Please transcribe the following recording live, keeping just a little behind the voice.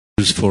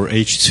for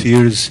H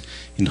spheres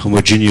in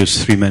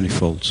homogeneous three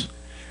manifolds.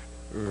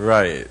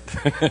 Right.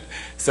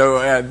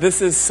 So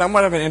this is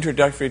somewhat of an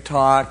introductory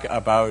talk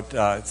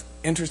about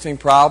interesting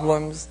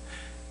problems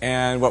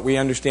and what we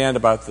understand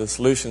about the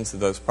solutions to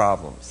those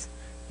problems.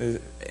 In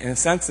a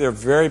sense, they're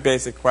very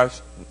basic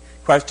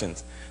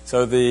questions.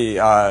 So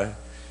the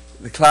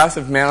class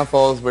of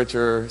manifolds which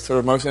are sort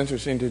of most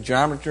interesting to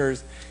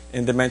geometers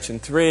in dimension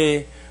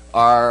 3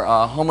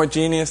 are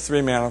homogeneous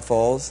three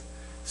manifolds.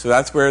 So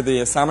that's where the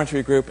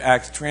isometry group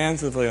acts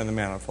transitively on the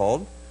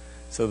manifold.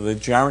 So the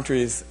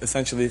geometry is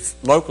essentially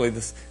locally,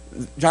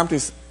 geometry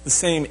is the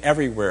same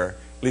everywhere,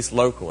 at least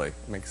locally.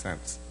 It makes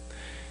sense.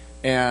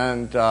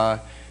 And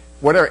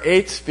what are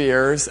H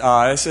spheres?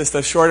 It's just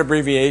a short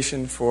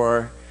abbreviation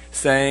for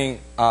saying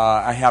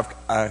I have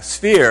a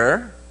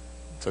sphere,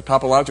 so a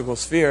topological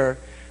sphere,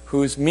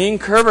 whose mean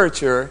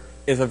curvature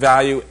is a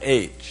value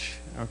h.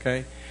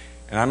 Okay?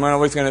 And I'm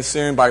always going to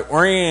assume by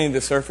orienting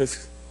the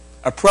surface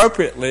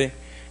appropriately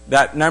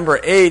that number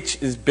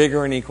h is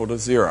bigger and equal to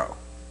 0.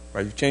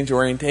 Right? You change the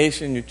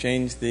orientation, you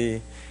change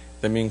the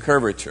mean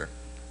curvature.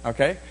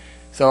 Okay?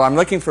 So I'm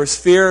looking for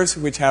spheres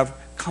which have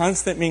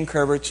constant mean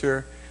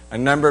curvature, a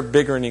number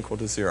bigger and equal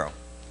to 0.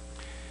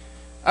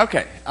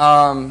 Okay.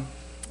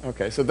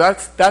 Okay. So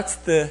that's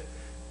the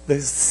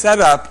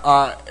setup.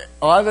 A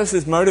lot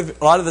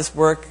of this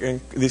work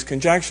and these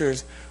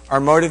conjectures are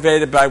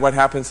motivated by what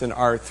happens in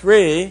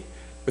R3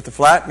 with the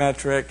flat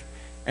metric,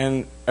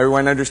 and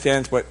everyone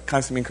understands what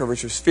constant mean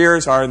curvature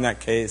spheres are in that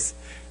case.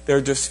 They're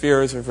just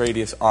spheres of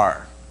radius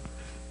r,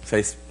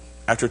 say,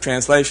 after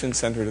translation,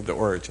 centered at the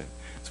origin.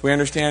 So we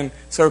understand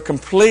so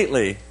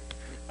completely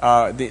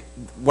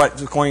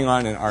what's going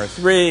on in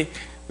R3.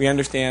 We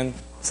understand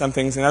some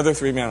things in other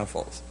three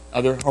manifolds,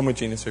 other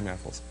homogeneous three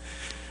manifolds.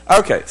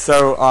 Okay,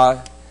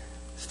 so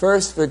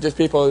first, for just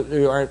people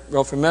who aren't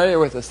real familiar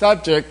with the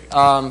subject,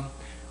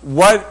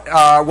 what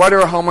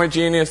are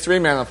homogeneous three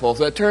manifolds?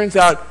 So it turns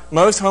out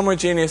most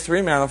homogeneous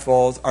three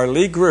manifolds are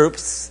Lie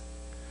groups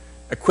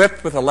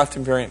equipped with a left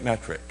invariant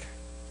metric.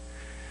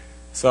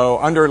 So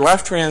under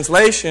left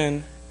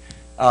translation,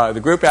 the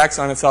group acts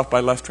on itself by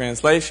left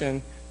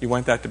translation. You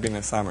want that to be an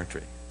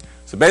isometry.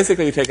 So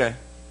basically, you take an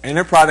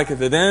inner product of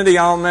the identity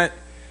element,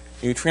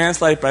 you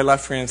translate by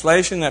left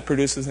translation, that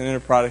produces an inner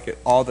product at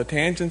all the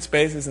tangent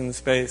spaces in the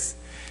space,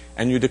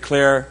 and you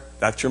declare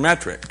that's your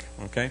metric.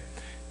 Okay?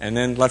 And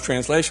then left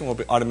translation will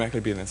automatically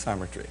be an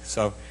isometry.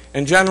 So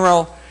in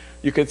general,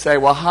 you could say,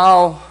 well,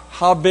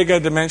 how big a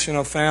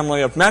dimensional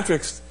family of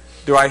metrics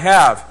do I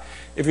have?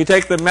 If you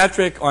take the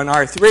metric on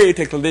R3,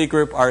 take the Lie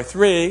group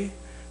R3,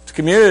 it's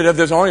commutative.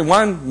 There's only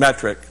one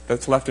metric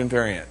that's left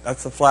invariant.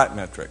 That's the flat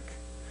metric.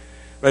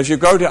 But as you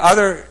go to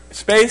other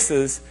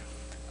spaces,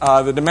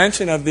 the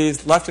dimension of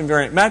these left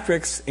invariant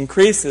metrics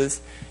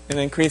increases and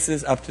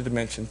increases up to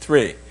dimension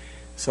 3.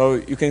 So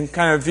you can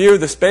kind of view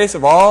the space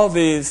of all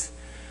these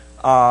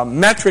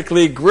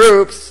metrically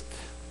groups,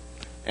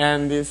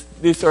 and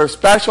these sort of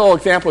special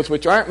examples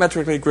which aren't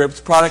metrically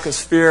groups, product of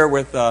sphere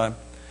with R,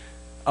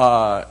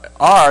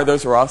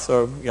 those are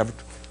also, you have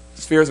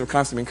spheres of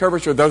constant mean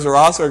curvature, those are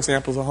also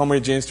examples of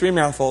homogeneous three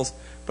manifolds,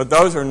 but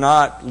those are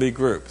not Lie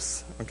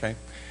groups. Okay?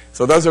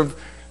 So that's sort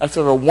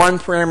of a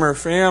one-parameter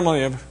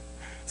family of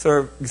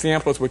sort of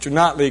examples which are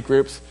not Lie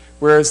groups,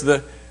 whereas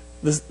the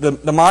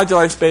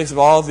moduli space of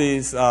all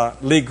these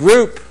Lie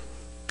group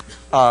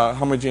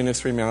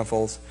homogeneous three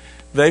manifolds,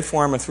 they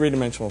form a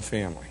three-dimensional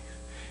family.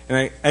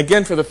 And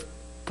again, for the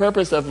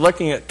purpose of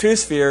looking at two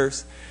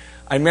spheres,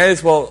 I may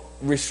as well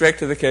restrict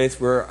to the case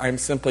where I'm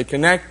simply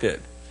connected.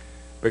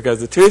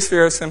 Because the two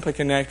spheres are simply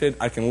connected,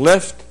 I can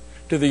lift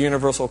to the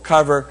universal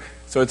cover,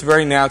 so it's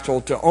very natural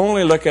to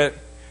only look at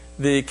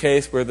the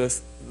case where the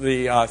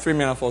three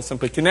manifold is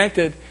simply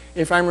connected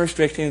if I'm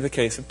restricting to the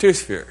case of two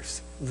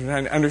spheres. If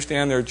I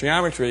understand their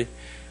geometry,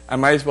 I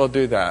might as well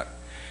do that.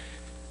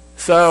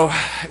 So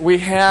we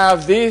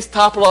have these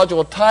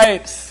topological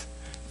types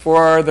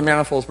for the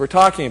manifolds we're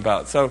talking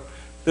about. So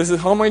this is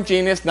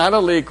homogeneous, not a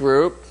Lie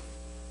group.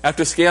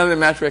 After scaling the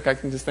metric, I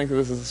can just think of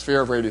this as a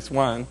sphere of radius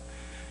 1.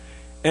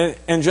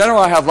 In general,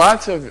 I have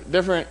lots of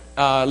different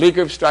Lie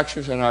group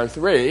structures in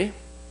R3.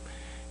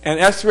 And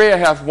S3, I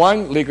have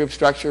one Lie group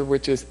structure,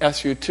 which is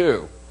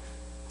SU2.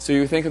 So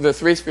you think of the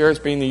three spheres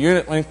being the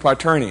unit-length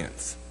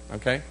quaternions.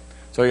 Okay?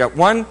 So you got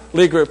one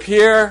Lie group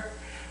here,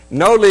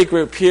 no Lie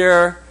group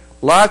here,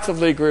 lots of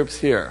Lie groups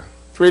here.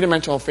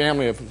 Three-dimensional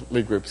family of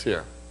Lie groups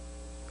here.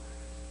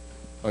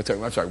 Oh,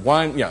 I'm sorry,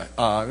 one, yeah,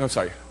 no,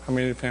 sorry, how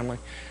many family?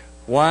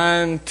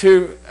 One,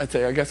 two, I'd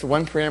say, I guess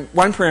one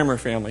parameter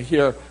family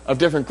here of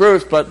different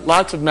groups, but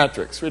lots of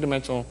metrics,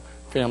 three-dimensional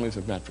families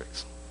of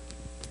metrics.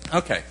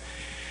 Okay.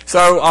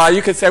 So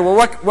you could say, well,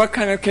 what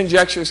kind of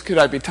conjectures could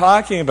I be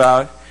talking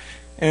about?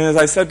 And as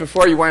I said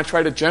before, you want to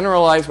try to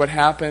generalize what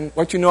happened,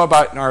 what you know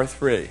about in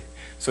R3.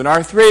 So in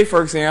R3,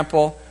 for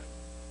example,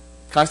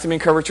 constant mean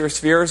curvature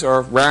spheres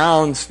are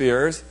round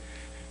spheres.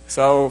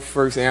 So,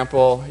 for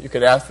example, you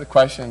could ask the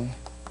question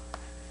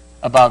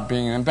about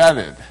being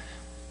embedded.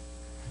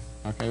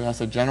 Okay,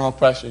 that's a general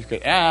question you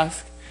could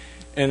ask.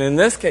 And in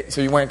this case,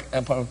 so you want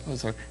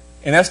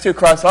in S2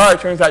 cross R, it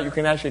turns out you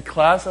can actually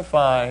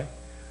classify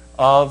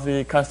all of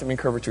the constant mean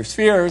curvature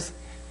spheres.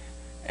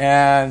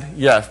 And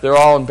yes, they're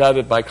all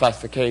embedded by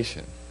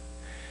classification.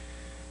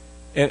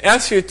 In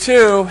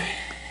SU2,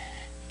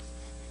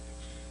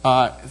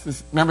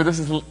 remember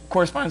this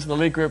corresponds to the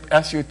Lie group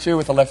SU2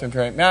 with the left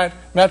invariant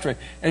metric.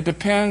 It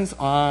depends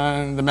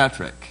on the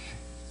metric.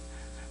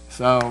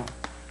 So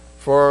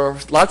for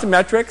lots of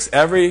metrics,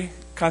 every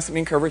constant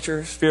mean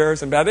curvature sphere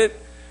is embedded.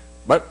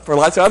 But for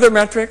lots of other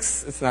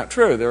metrics, it's not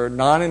true. There are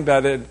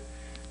non-embedded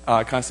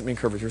constant mean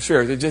curvature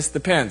spheres. It just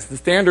depends. The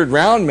standard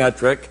round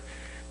metric,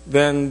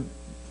 then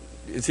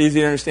it's easy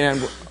to understand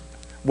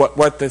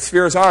what the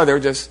spheres are. They're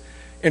just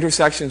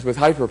intersections with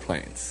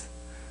hyperplanes,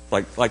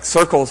 like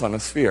circles on a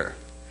sphere.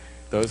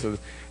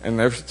 And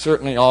they're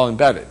certainly all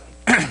embedded.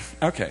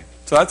 Okay,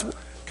 so that's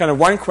kind of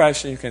one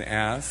question you can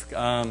ask.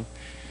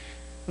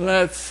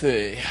 Let's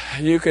see.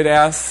 You could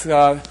ask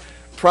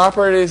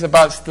properties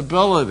about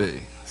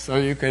stability. So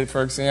you could,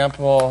 for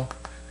example,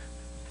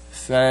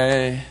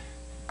 say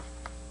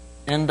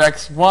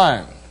index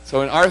 1.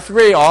 So in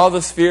R3, all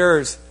the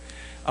spheres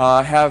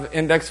have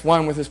index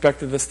 1 with respect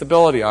to the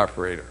stability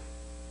operator.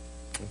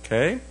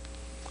 Okay?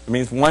 It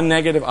means one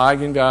negative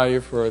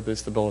eigenvalue for the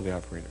stability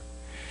operator.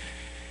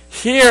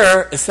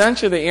 Here,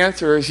 essentially the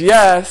answer is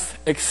yes,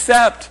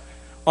 except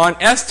on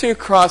S2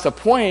 cross a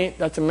point,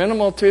 that's a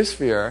minimal 2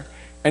 sphere,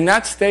 and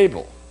that's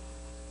stable.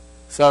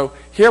 So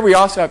here we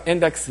also have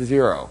index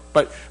 0.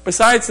 But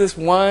besides this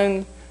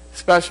one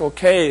special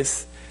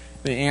case,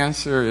 the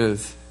answer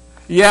is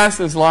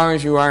yes, as long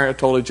as you aren't a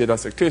totally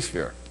geodesic 2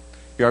 sphere.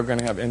 You are going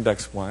to have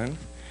index 1.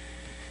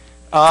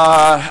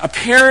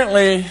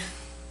 Apparently,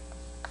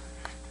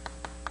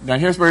 now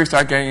here's where we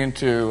start getting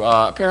into,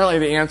 apparently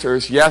the answer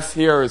is yes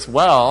here as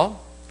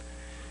well.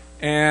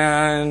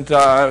 And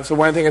so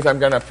one of the things I'm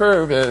going to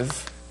prove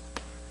is,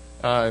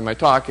 in my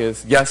talk,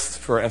 is yes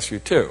for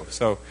SU2.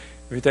 So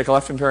if you take a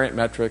left invariant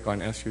metric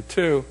on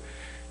SU2,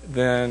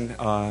 then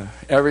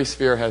every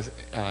sphere has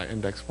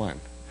index 1.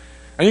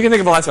 And you can think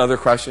of lots of other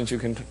questions. You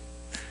can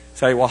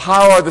say, well,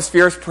 how are the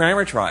spheres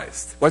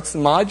parametrized? What's the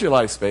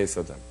moduli space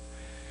of them?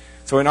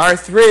 So in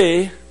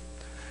R3,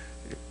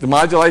 the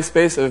moduli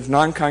space of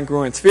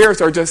non-congruent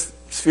spheres are just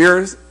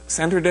spheres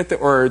centered at the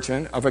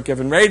origin of a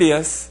given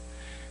radius,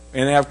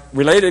 and they have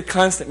related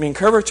constant mean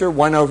curvature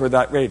 1 over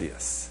that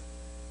radius.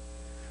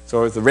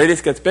 So as the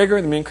radius gets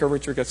bigger, the mean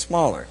curvature gets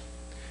smaller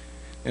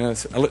in a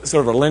sort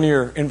of a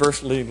linear,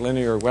 inversely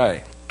linear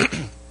way.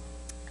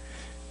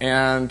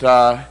 And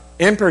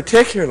in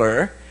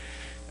particular,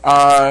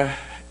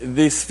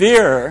 the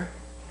sphere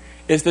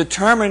is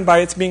determined by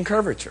its mean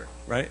curvature,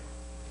 right?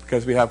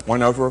 Because we have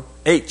 1 over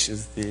h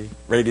is the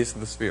radius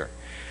of the sphere.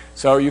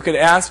 So you could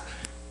ask,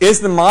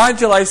 is the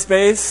moduli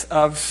space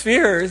of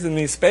spheres in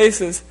these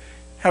spaces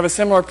have a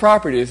similar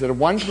property? Is it a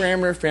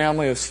one-parameter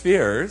family of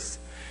spheres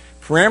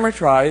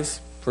parameterized,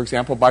 for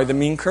example, by the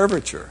mean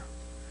curvature?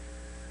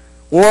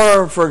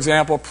 Or, for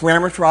example,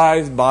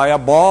 parameterized by a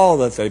ball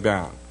that they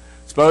bound.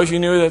 Suppose you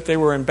knew that they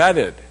were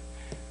embedded.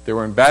 If they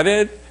were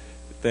embedded,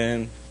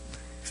 then,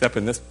 except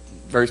in this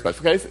very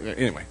special case,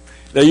 anyway,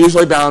 they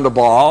usually bound a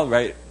ball,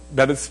 right?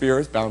 Embedded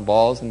spheres bound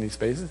balls in these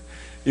spaces.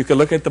 You could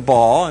look at the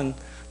ball and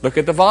look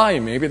at the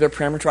volume. Maybe they're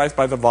parameterized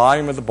by the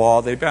volume of the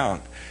ball they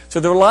bound. So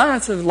there are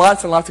lots and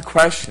lots of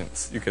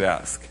questions you could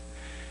ask.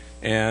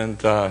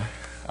 And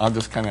I'll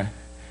just kind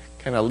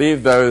of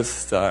leave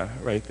those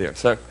right there.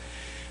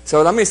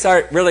 So let me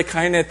start really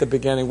kind of at the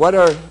beginning. What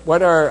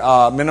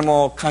are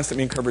minimal constant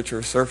mean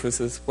curvature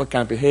surfaces? What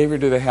kind of behavior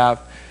do they have?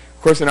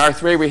 Of course, in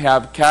R3 we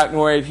have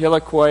catenoid,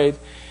 helicoid.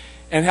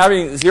 And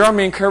having zero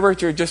mean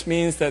curvature just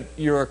means that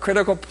you're a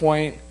critical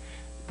point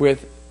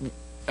with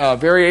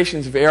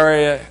variations of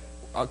area,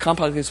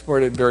 compactly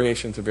supported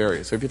variations of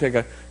area. So if you take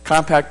a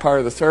compact part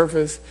of the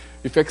surface,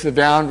 you fix the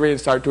boundary and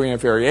start doing a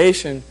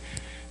variation,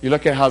 you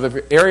look at how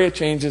the area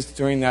changes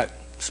during that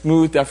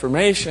smooth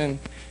deformation,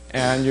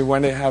 and you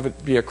want to have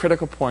it be a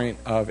critical point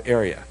of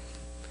area.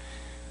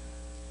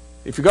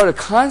 If you go to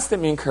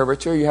constant mean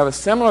curvature, you have a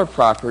similar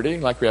property,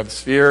 like we have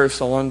spheres,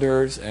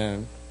 cylinders,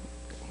 and,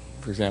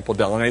 for example,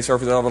 Delaunay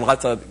surfaces.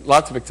 I have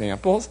lots of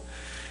examples.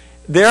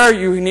 There,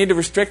 you need to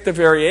restrict the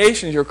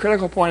variations, your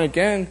critical point,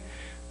 again,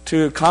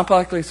 to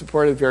compactly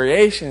supported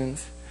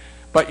variations,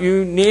 but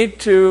you need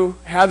to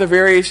have the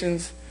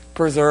variations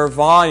preserve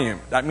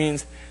volume. That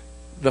means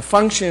the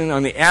function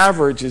on the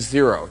average is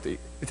 0.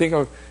 Think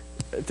of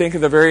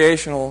the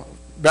variational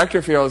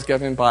vector field as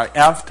given by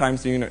f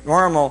times the unit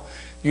normal.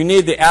 You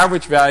need the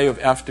average value of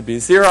f to be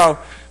 0,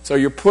 so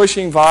you're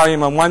pushing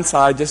volume on one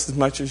side just as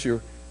much as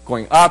you're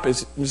going up,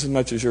 just as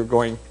much as you're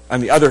going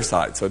on the other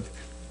side. So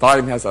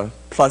volume has a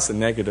plus and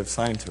negative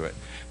sign to it.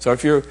 So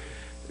if you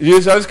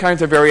use those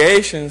kinds of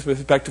variations with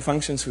respect to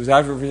functions whose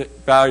average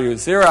value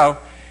is 0,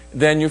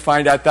 then you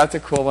find out that's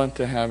equivalent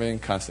to having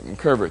constant mean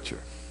curvature.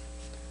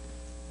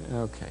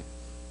 Okay.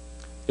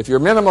 If you're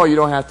minimal, you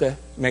don't have to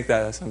make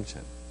that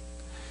assumption.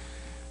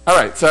 All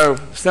right, so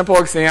simple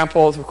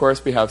examples. Of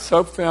course, we have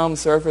soap film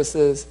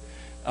surfaces.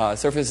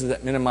 surfaces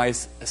that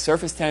minimize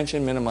surface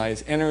tension,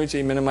 minimize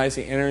energy.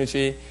 Minimizing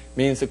energy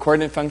means the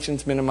coordinate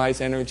functions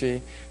minimize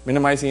energy.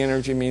 Minimizing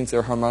energy means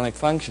they're harmonic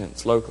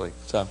functions locally.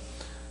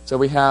 So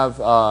we have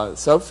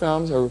soap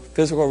films, or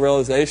physical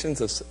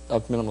realizations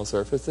of minimal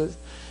surfaces.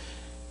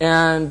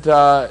 And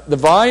the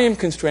volume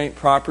constraint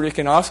property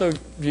can also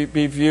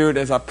be viewed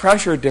as a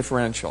pressure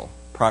differential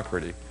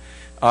property.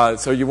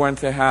 So you want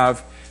to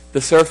have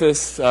the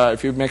surface,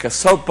 if you make a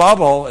soap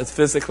bubble, it's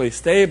physically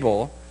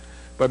stable.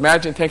 But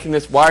imagine taking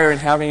this wire and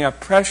having a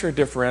pressure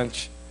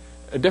difference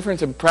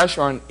in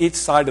pressure on each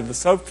side of the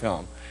soap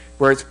film.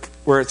 Where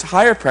it's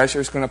higher pressure,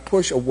 it's going to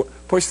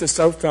push the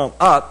soap film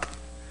up,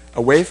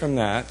 away from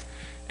that,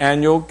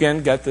 and you'll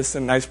again get this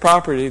nice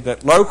property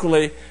that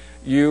locally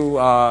you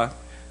are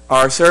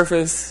a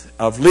surface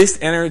of least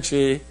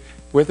energy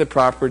with the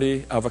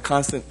property of a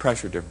constant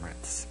pressure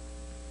difference.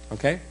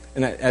 Okay?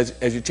 And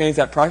as you change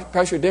that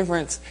pressure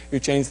difference, you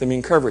change the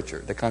mean curvature,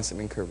 the constant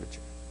mean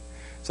curvature.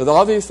 So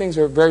all these things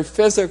are very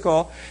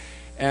physical,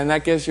 and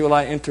that gives you a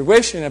lot of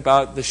intuition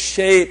about the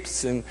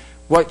shapes and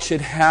what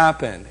should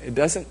happen. It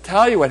doesn't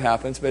tell you what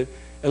happens, but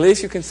at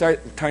least you can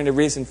start trying to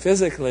reason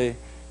physically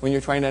when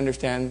you're trying to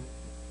understand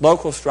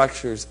local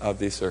structures of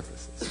these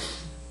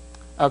surfaces.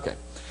 Okay,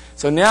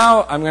 so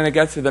now I'm going to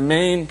get to the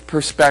main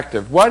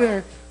perspective. What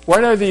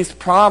are these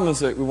problems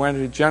that we wanted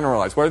to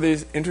generalize? What are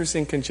these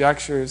interesting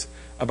conjectures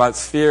about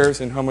spheres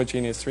and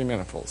homogeneous three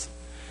manifolds?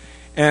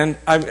 And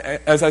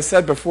as I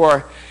said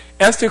before,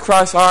 S2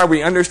 cross R,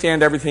 we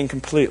understand everything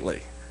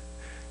completely.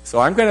 So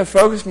I'm going to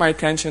focus my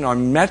attention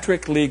on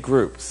metric Lie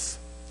groups.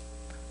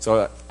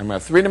 So I'm a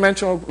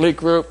three-dimensional Lie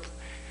group.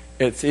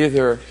 It's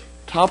either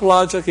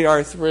topologically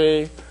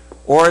R3,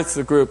 or it's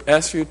the group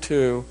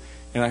SU2,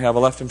 and I have a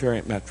left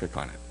invariant metric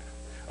on it.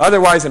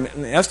 Otherwise, I'm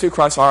in S2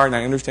 cross R, and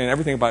I understand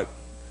everything about,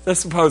 let's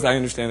suppose I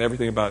understand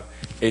everything about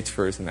H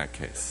spheres in that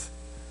case,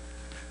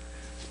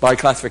 by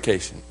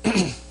classification.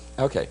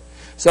 Okay.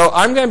 So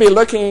I'm going to be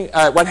looking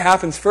at what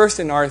happens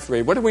first in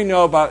R3. What do we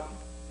know about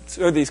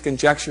sort of these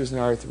conjectures in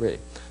R3?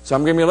 So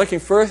I'm going to be looking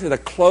first at a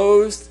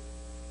closed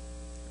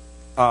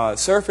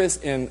surface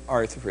in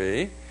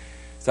R3.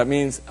 So that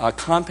means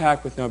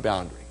compact with no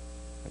boundary.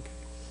 Okay.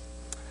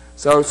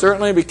 So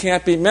certainly we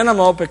can't be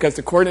minimal because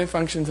the coordinate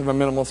functions of a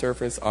minimal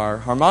surface are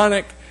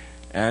harmonic,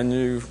 and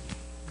you've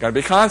got to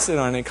be constant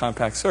on a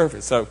compact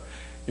surface. So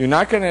you're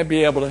not going to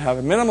be able to have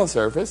a minimal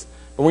surface,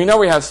 but we know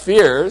we have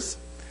spheres.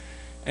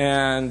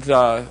 And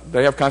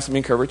they have constant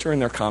mean curvature,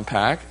 and they're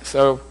compact.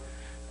 So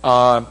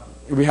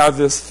we have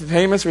this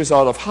famous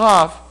result of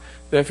Hoff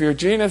that if you're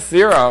genus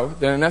 0,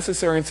 then a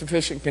necessary and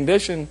sufficient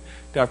condition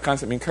to have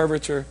constant mean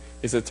curvature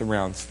is it's a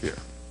round sphere.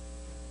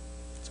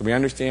 So we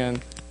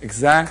understand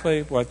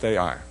exactly what they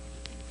are.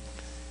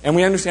 And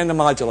we understand the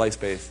moduli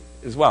space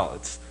as well.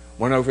 It's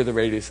 1 over the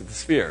radius of the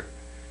sphere,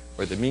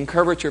 where the mean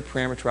curvature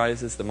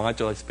parameterizes the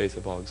moduli space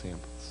of all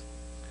examples.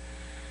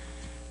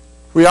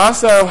 We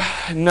also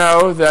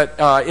know that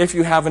if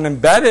you have an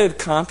embedded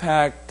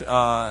compact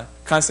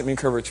constant mean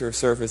curvature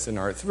surface in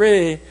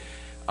R3,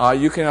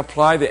 you can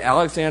apply the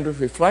Alexander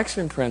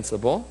reflection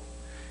principle,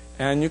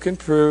 and you can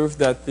prove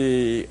that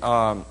the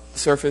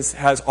surface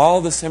has all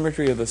the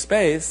symmetry of the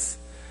space.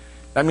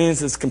 That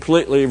means it's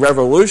completely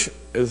revolution,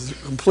 is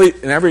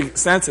complete in every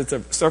sense. It's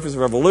a surface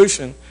of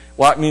revolution.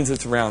 Well, it means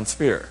it's a round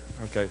sphere.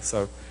 Okay,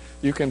 so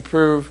you can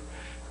prove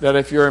that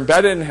if you're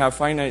embedded and have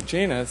finite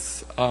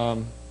genus.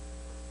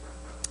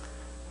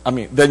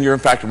 Then you're in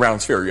fact a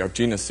round sphere. You have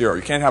genus 0.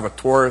 You can't have a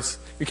torus.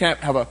 You can't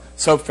have a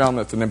soap film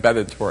that's an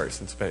embedded torus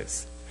in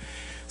space.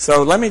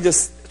 So let me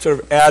just sort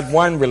of add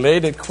one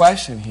related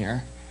question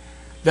here.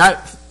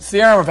 That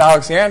theorem of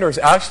Alexander is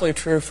actually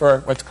true for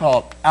what's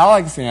called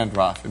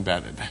Alexandrov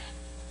embedded.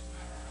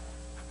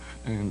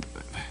 And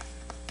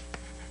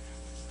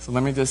so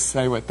let me just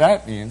say what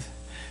that means.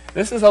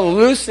 This is a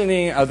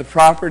loosening of the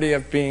property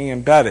of being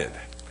embedded.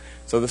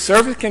 So the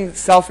surface can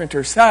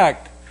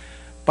self-intersect,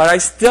 but I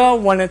still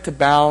want it to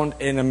bound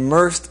an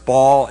immersed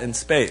ball in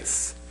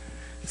space.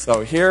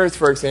 So here's,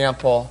 for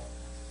example,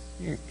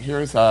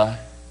 here's a,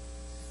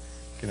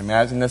 you can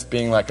imagine this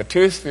being like a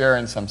two-sphere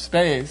in some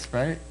space,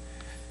 right?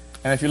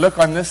 And if you look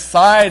on this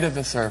side of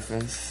the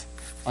surface,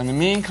 on the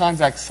mean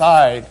convex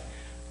side,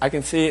 I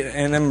can see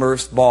an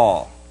immersed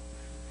ball.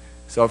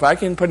 So if I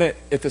can put it,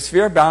 if the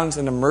sphere bounds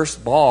an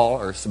immersed ball,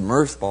 or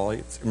submersed ball,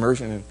 it's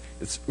immersion,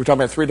 we're talking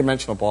about a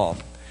three-dimensional ball,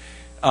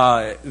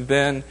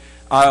 then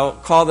I'll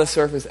call this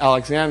surface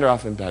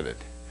Alexandrov embedded.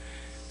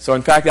 So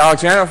in fact,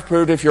 Alexandrov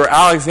proved if you're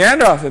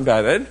Alexandrov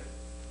embedded,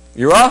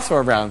 you're also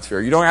a round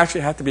sphere. You don't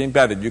actually have to be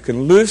embedded. You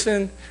can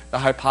loosen the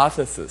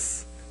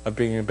hypothesis of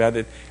being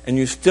embedded, and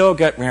you still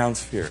get round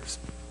spheres.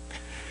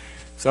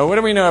 So what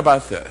do we know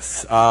about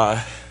this?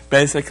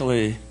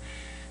 Basically,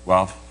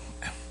 well,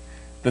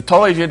 the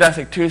totally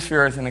geodesic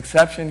two-sphere is an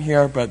exception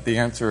here, but the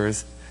answer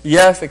is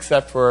yes,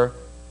 except for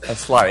a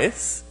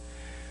slice.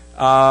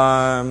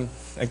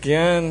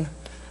 Again,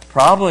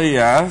 probably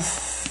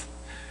yes.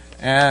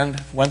 And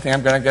one thing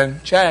I'm going to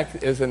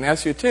check is in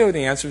SU2,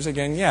 the answer is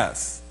again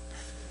yes.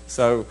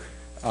 So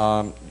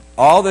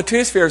all the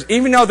two spheres,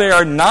 even though they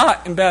are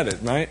not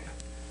embedded, right?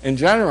 In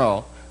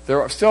general,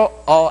 they're still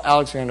all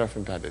Alexandrov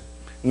embedded.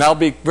 And that'll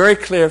be very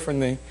clear from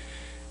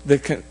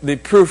the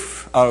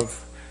proof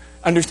of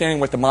understanding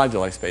what the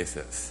moduli space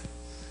is,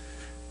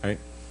 right?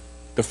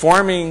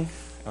 Deforming,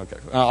 okay,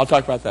 I'll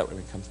talk about that when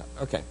it comes up.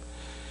 Okay.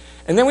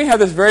 And then we have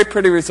this very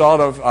pretty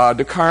result of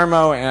De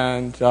Carmo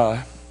and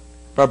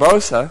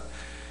Barbosa,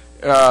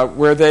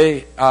 where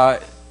they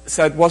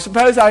said, well,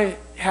 suppose I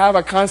have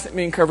a constant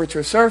mean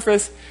curvature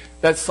surface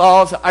that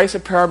solves the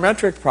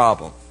isoparametric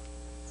problem.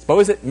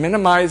 Suppose it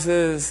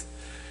minimizes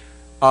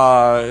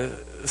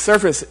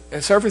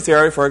surface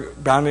area for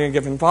bounding a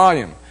given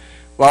volume.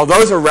 Well,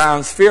 those are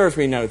round spheres,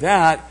 we know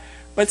that.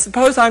 But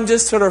suppose I'm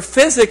just sort of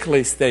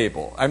physically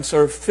stable. I'm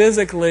sort of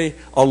physically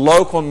a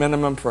local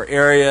minimum for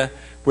area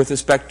with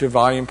respect to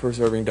volume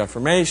preserving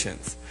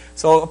deformations.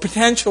 So a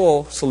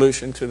potential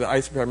solution to the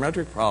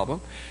isoparametric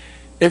problem,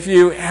 if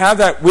you have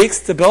that weak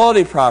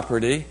stability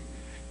property,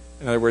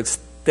 in other words,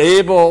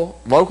 stable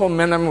local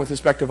minimum with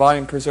respect to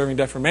volume preserving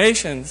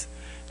deformations,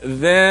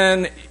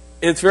 then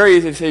it's very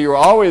easy to say you're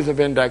always of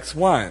index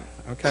 1,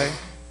 okay?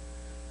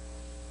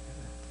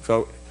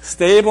 So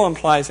stable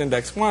implies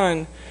index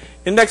 1.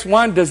 Index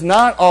 1 does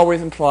not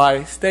always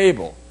imply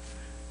stable.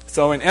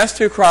 So in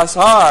S2 cross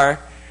R,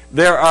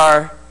 there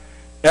are,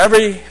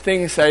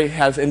 everything, say,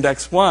 has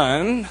index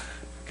 1,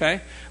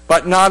 okay?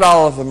 But not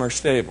all of them are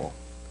stable.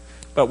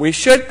 But we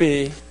should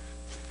be,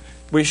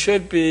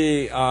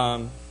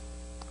 okay,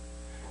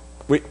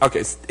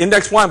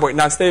 index 1, but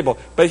not stable.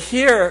 But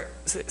here,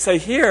 say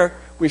here,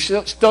 we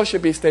still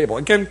should be stable.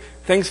 Again,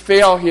 things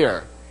fail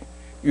here.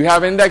 You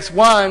have index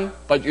 1,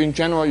 but in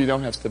general, you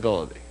don't have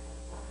stability.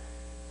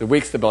 The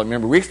weak stability.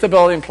 Remember, weak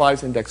stability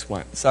implies index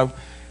 1. So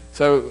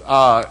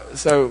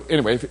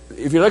anyway,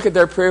 if you look at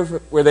their proof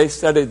where they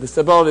studied the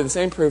stability, the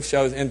same proof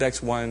shows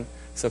index 1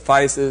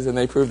 suffices, and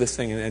they prove this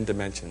thing in n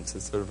dimensions.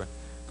 It's sort of a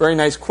very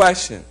nice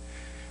question.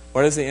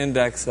 What is the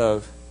index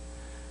of,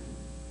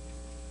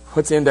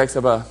 what's the index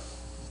of a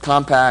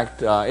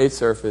compact H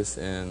surface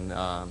in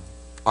Rn,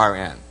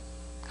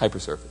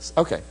 hypersurface?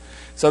 Okay,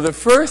 so the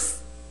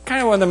first,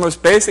 kind of one of the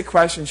most basic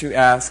questions you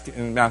ask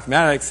in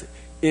mathematics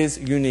is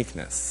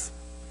uniqueness.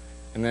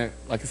 And then,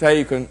 like I say,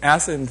 you can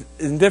ask it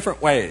in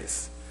different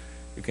ways.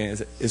 You can,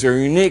 is there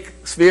a unique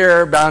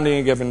sphere bounding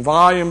a given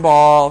volume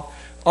ball?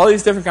 All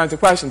these different kinds of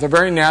questions. A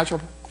very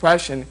natural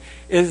question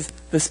is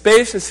the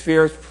space of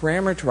spheres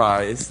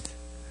parameterized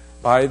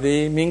by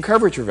the mean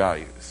curvature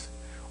values?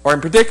 Or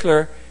in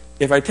particular,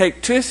 if I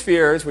take two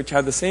spheres which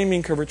have the same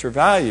mean curvature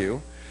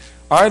value,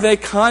 are they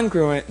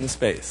congruent in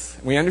space?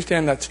 We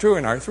understand that's true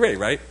in R3,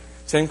 right?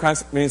 Same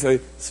concept means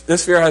that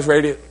this sphere has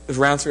a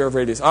round sphere of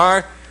radius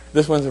r,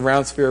 this one's a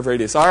round sphere of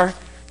radius r,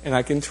 and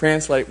I can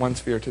translate one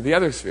sphere to the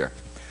other sphere.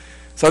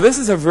 So this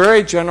is a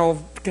very general,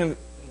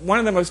 one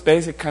of the most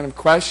basic kind of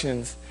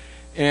questions,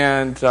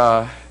 and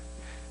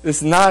this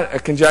is not a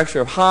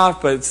conjecture of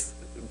Hopf, but it's,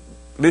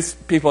 at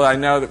least people I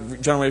know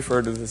that generally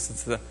refer to this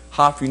as the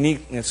Hopf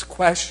uniqueness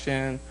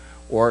question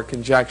or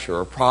conjecture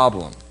or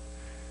problem.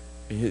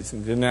 He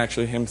didn't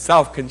actually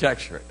himself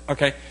conjecture it.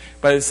 Okay,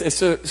 but it's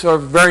sort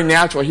of very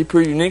natural. He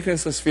proved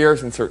uniqueness of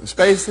spheres in certain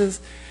spaces,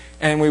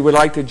 and we would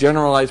like to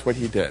generalize what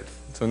he did.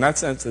 So in that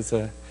sense, it's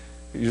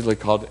usually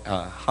called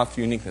Hopf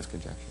uniqueness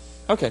conjecture.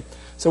 Okay,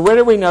 so where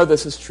do we know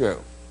this is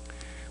true?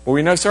 Well,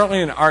 we know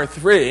certainly in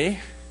R3,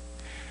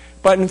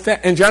 but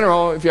in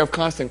general, if you have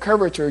constant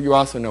curvature, you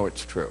also know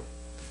it's true.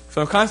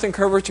 So constant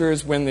curvature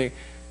is when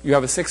you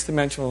have a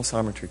six-dimensional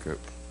isometry group.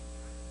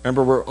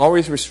 Remember, we're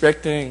always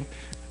restricting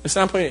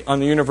essentially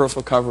on the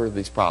universal cover of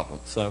these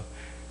problems. So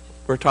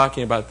we're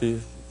talking about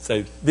these,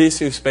 say, these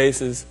two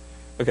spaces.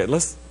 Okay,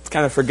 let's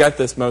kind of forget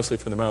this mostly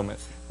for the moment.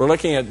 We're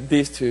looking at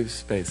these two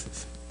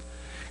spaces.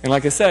 And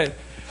like I said,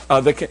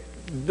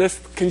 this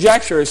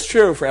conjecture is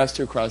true for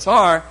S2 cross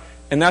R,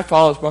 and that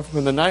follows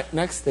from the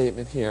next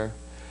statement here.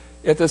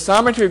 If the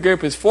isometry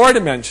group is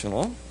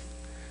four-dimensional,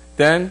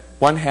 then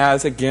one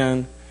has,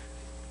 again,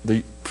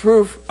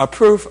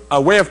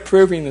 a way of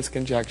proving this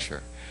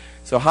conjecture.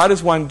 So how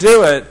does one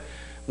do it?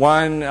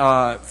 One,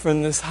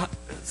 from this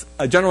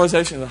a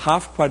generalization of the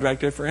Hopf quadratic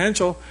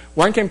differential,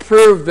 one can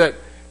prove that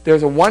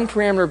there's a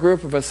one-parameter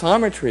group of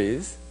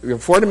isometries. You have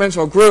a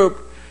four-dimensional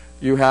group.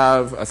 You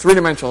have a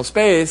three-dimensional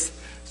space.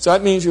 So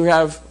that means you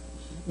have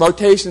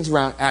rotations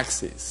around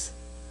axes.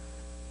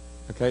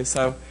 Okay,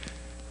 so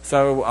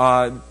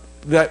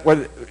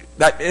what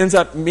that ends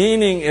up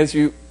meaning is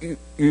you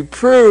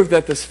prove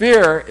that the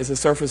sphere is a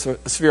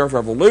sphere of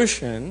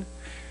revolution.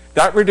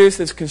 That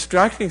reduces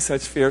constructing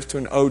such spheres to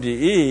an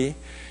ODE,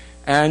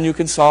 and you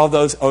can solve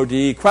those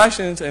ODE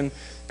questions and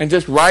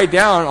just write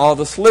down all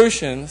the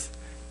solutions.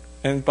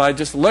 And by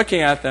just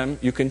looking at them,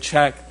 you can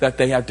check that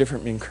they have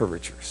different mean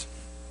curvatures.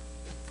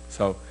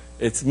 So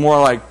it's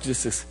more like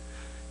just this,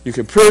 you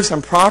can prove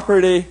some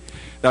property.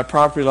 That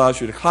property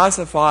allows you to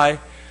classify.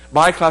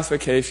 By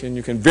classification,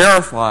 you can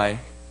verify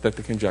that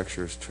the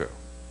conjecture is true.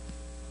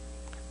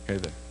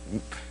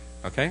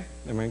 Okay,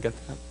 everyone get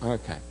that?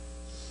 Okay.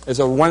 is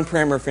a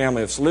one-parameter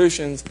family of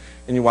solutions,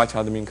 and you watch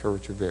how the mean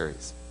curvature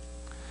varies.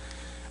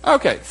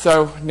 Okay,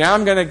 so now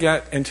I'm going to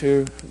get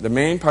into the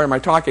main part of my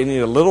talk. I need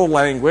a little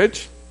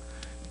language.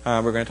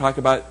 We're going to talk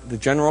about the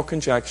general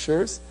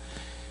conjectures.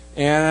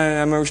 And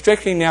I'm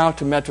restricting now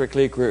to metric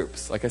Lie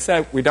groups. Like I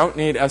said, we don't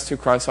need S2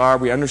 cross R.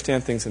 We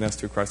understand things in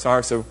S2 cross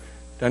R. So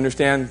to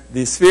understand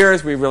these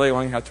spheres, we really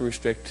only have to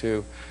restrict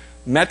to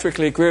metric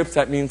Lie groups.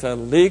 That means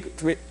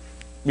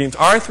means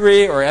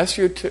R3 or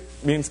SU2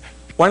 means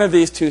one of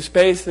these two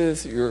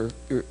spaces. We're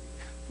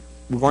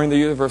going to the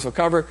universal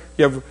cover.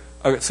 You have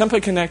a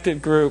simply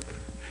connected group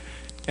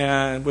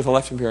and with a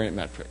left invariant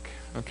metric.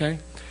 Okay?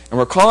 And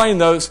we're calling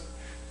those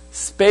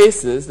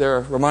spaces,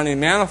 they're Riemannian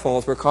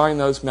manifolds, we're calling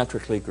those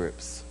metric Lie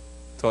groups.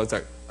 So it's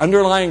an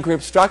underlying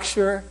group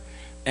structure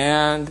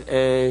and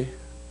a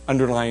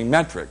underlying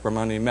metric,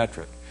 Riemannian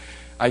metric.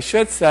 I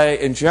should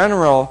say, in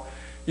general,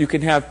 you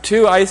can have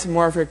two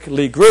isomorphic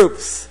Lie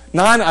groups,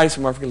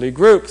 non-isomorphic Lie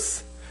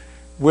groups,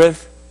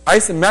 with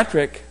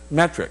isometric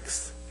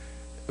metrics.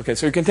 Okay,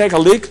 so you can take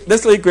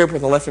this Lie group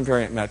with a left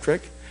invariant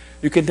metric.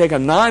 You can take a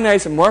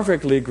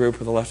non-isomorphic Lie group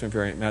with a left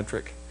invariant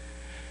metric.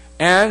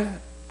 And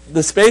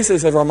the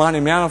spaces of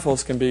Riemannian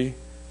manifolds can be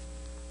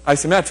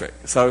isometric.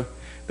 So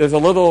there's a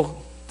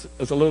little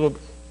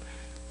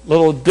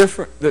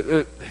different.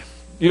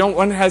 You don't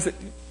one has it.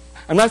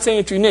 I'm not saying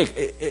it's unique.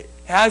 It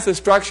has the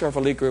structure of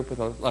a Lie group with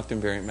a left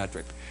invariant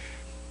metric.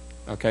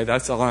 Okay,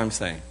 that's all I'm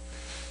saying.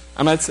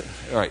 I'm not saying,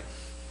 all right.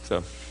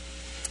 So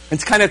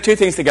it's kind of two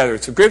things together.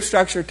 It's a group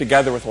structure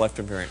together with a left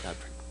invariant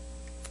metric.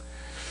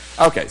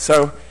 Okay,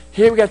 so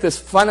here we got this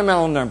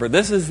fundamental number.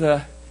 This is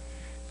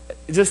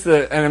just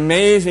an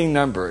amazing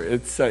number.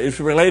 It's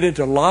related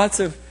to lots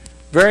of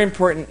very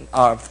important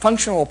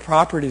functional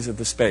properties of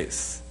the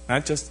space,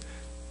 not just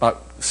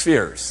about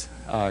spheres,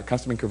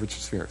 custom and curvature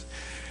spheres.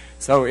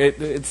 So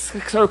it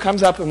sort of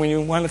comes up when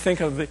you want to think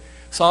of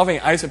solving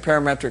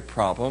isoparametric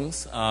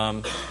problems.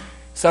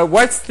 So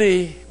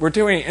we're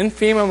doing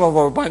infimum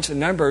over a bunch of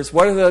numbers.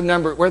 Where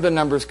do the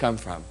numbers come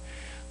from?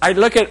 I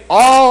look at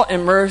all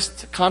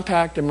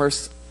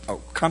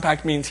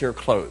compact means here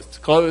closed.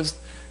 Closed.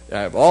 I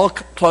have all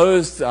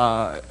closed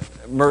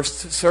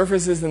immersed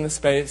surfaces in the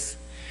space.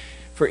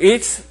 For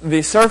each of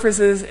these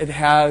surfaces, it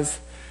has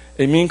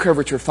a mean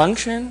curvature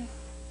function,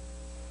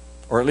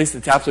 or at least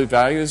its absolute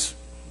values.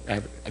 I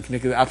can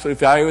think of the absolute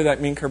value of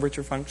that mean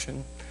curvature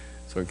function.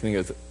 So I can think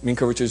of the mean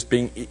curvature as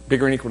being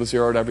bigger than or equal to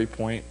 0 at every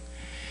point.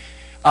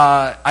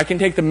 I can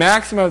take the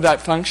maximum of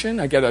that function.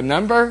 I get a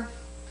number.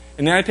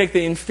 And then I take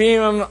the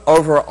infimum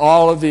over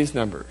all of these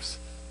numbers.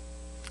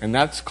 And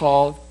that's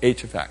called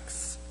h of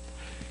x.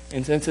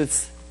 And since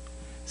it's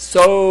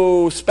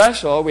so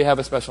special, we have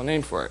a special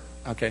name for it.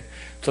 Okay,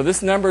 so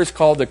this number is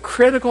called the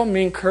critical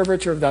mean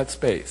curvature of that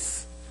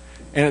space.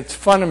 And it's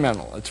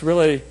fundamental. It's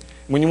really,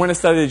 when you want to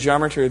study the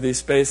geometry of these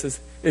spaces,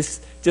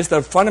 it's just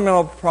a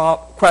fundamental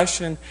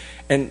question.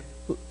 And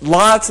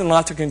lots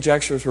of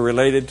conjectures are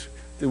related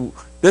to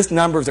this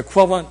number is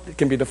equivalent. It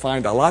can be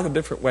defined a lot of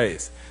different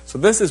ways. So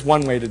this is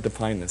one way to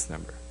define this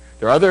number.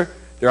 There are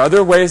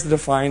other ways to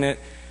define it.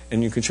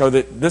 And you can show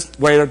that this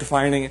way of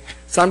defining it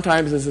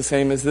sometimes is the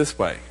same as this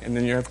way. And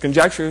then you have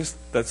conjectures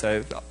that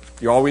say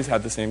you always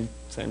have the same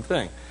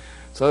thing.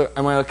 So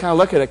I'm going to kind of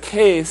look at a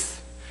case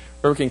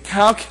where we can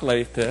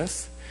calculate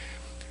this.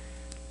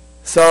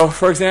 So,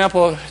 for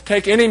example,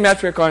 take any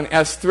metric on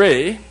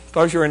S3.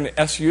 Suppose you're in an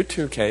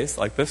SU2 case,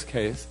 like this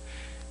case.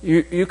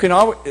 You can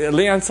always,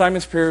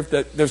 Leon-Simons proved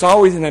that there's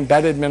always an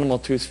embedded minimal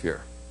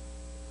two-sphere.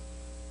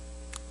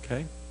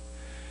 Okay?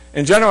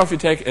 In general, if you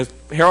take, as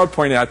Harold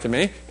pointed out to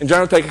me, in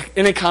general, take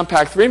any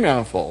compact 3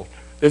 manifold.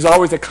 There's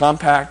always a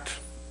compact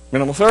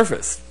minimal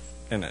surface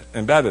in it,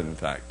 embedded, in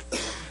fact.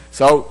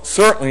 So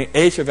certainly,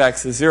 h of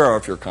x is 0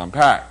 if you're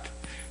compact.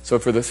 So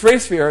for the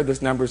 3-sphere,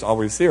 this number is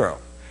always 0,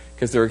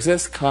 because there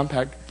exists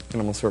compact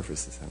minimal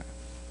surfaces in it.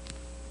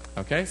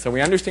 Okay, so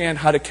we understand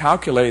how to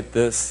calculate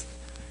this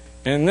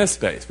in this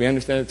space. We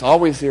understand it's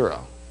always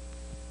 0.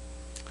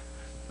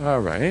 All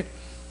right.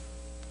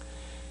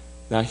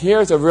 Now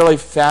here's a really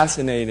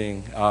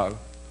fascinating, one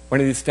of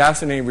these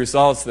fascinating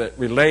results that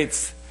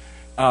relates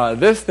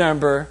this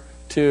number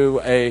to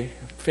a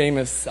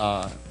famous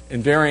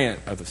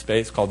invariant of the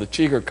space called the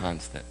Cheeger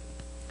constant.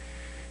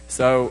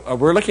 So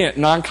we're looking at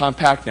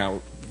non-compact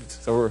now.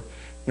 So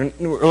we're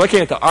looking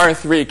at the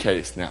R3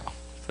 case now.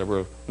 So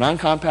we're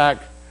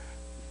non-compact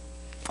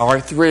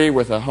R3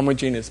 with a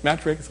homogeneous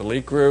metric. It's a Lie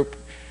group,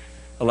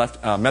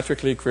 a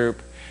metric Lie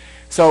group.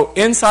 So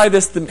inside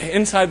this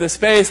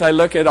space, I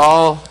look at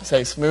all,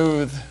 say,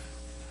 smooth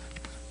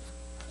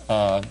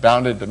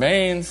bounded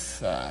domains.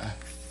 Here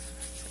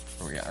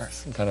we are,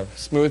 some kind of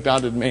smooth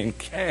bounded domain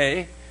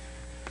K.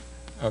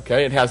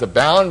 Okay, it has a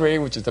boundary,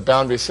 which is the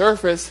boundary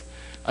surface.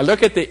 I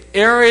look at the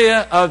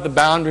area of the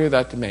boundary of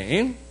that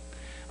domain.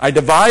 I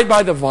divide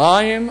by the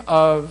volume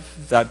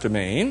of that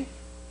domain.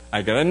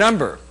 I get a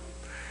number.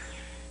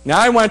 Now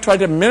I want to try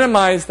to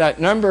minimize that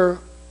number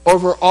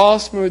over all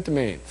smooth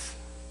domains.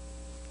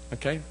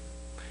 Okay?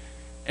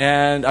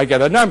 And I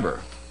get a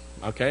number.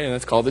 Okay? And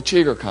it's called the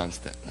Cheeger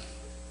constant.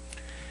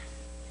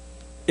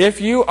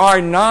 if you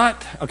are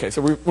not, okay,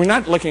 so we're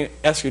not looking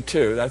at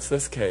SU2, that's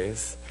this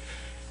case.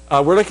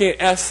 We're looking at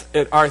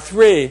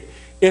R3.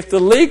 If the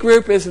Lie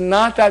group is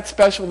not that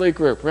special Lie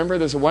group, remember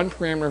there's a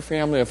one-parameter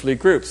family of Lie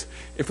groups.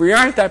 If we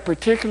aren't that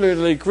particular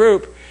Lie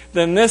group,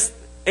 then this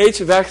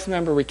h of x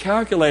number we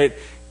calculate,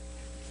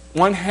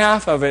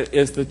 1/2 of it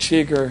is the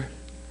Cheeger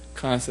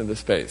constant of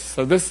space.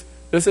 So this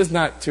is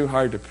not too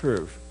hard to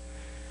prove.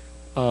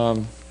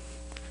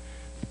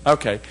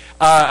 Okay.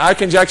 I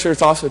conjecture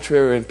it's also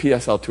true in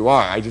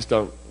PSL2R. I just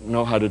don't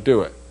know how to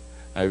do it.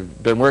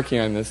 I've been working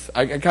on this.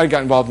 I kind of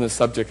got involved in this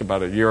subject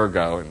about a year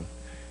ago, and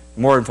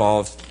more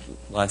involved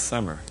last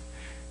summer.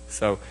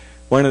 So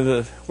one of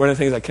the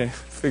things I can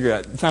figure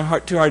out, it's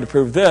not too hard to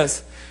prove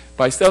this,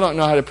 but I still don't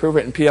know how to prove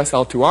it in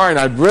PSL2R, and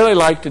I'd really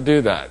like to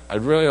do that.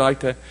 I'd really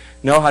like to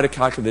know how to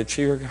calculate the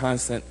Cheeger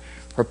constant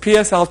for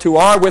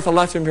PSL2R with a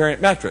less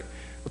invariant metric.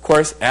 Of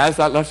course, as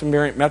that less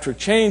invariant metric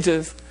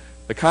changes,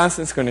 the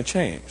constant's going to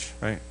change,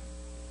 right?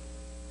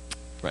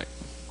 Right.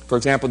 For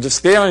example, just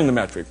scaling the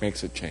metric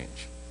makes it change.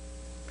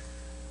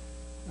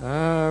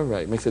 All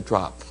right, makes it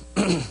drop.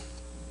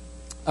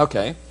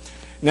 Okay.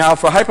 Now,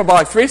 for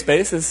hyperbolic 3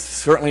 space, it's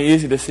certainly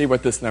easy to see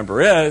what this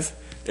number is.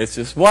 It's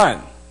just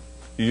 1.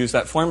 You use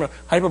that formula.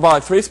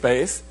 Hyperbolic 3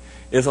 space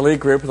is a Lie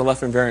group with a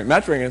less invariant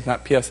metric. It's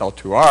not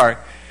PSL2R.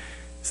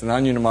 It's a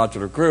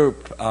non-unimodular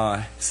group.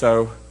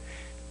 So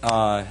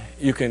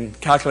you can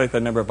calculate the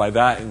number by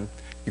that, and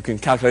you can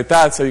calculate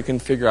that so you can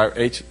figure out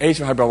h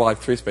of hyperbolic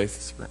 3 space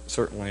is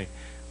certainly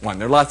 1.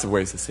 There are lots of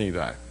ways to see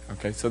that.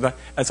 Okay, so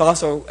that's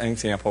also an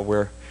example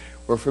where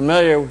we're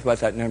familiar with what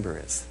that number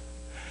is.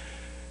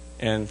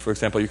 And, for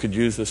example, you could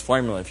use this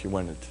formula if you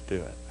wanted to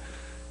do it.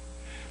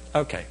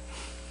 Okay,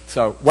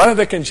 so what are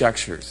the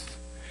conjectures?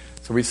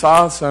 So we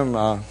saw some,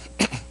 let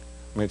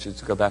me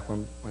just go back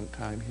one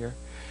time here.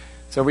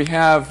 So we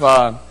have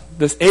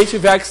this h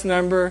of x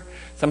number.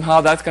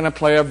 Somehow that's going to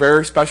play a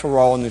very special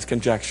role in these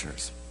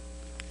conjectures.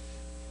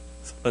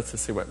 So let's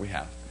just see what we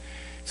have.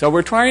 So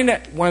we're trying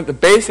to, one of the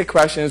basic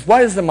questions is,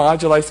 what is the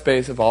moduli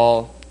space of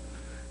all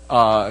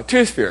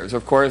 2 spheres?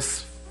 Of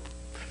course,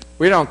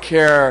 we don't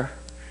care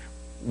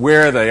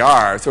where they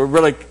are. So we're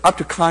really up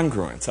to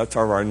congruence. That's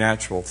our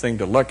natural thing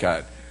to look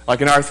at.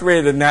 Like in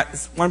R3,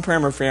 the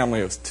one-parameter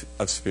family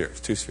of spheres,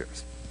 2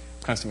 spheres,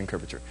 constant mean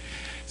curvature.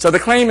 So the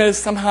claim is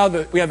somehow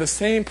that we have the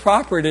same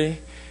property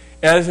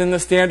as in the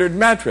standard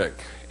metric.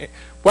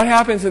 What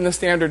happens in the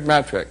standard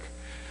metric?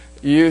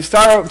 You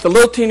start out with a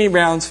little teeny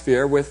round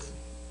sphere with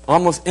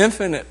almost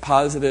infinite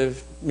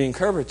positive mean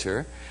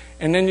curvature,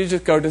 and then you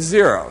just go to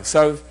 0.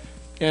 So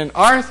in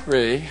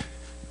R3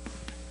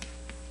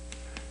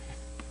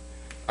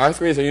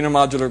 is a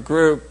unimodular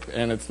group,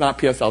 and it's not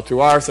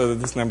PSL2R, so that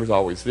this number is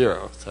always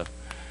 0. So,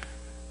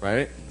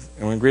 right?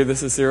 And we agree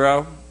this is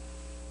 0?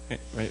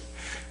 Right?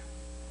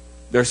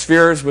 They're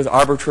spheres with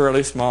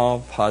arbitrarily small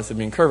positive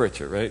mean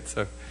curvature, right?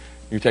 So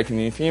you're taking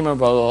the infima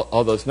of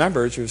all those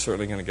numbers, you're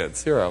certainly going to get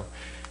 0.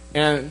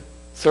 And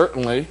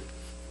certainly,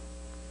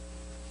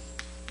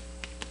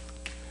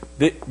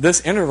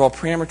 this interval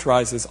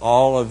parameterizes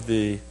all of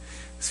the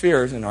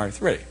spheres in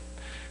R3.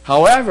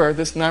 However,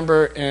 this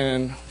number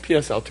in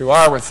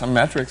PSL2R with some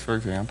metrics, for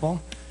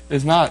example,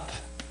 is not.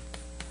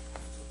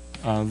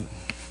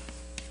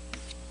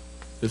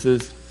 This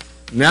is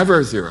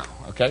never 0,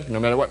 okay? No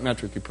matter what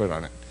metric you put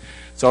on it.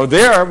 So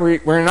there,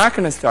 we're not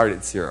going to start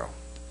at 0.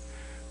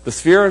 The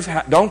spheres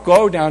don't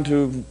go down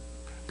to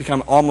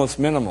become almost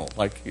minimal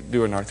like you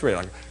do in R3.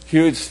 Like a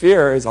huge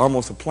sphere is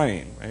almost a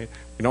plane, right?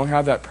 We don't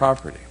have that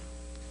property.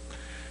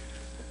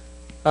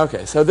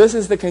 Okay, so this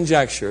is the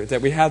conjecture,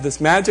 that we have this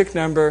magic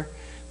number.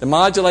 The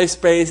moduli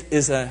space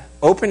is an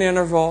open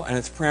interval, and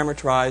it's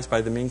parameterized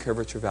by the mean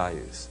curvature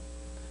values.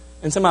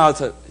 And somehow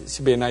it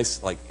should be a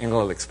nice, like,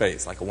 analytic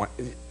space, like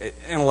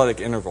analytic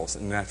intervals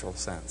in the natural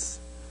sense.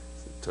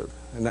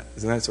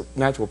 It's a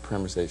natural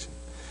parameterization.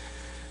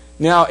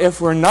 Now, if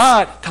we're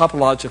not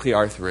topologically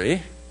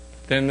R3,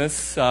 then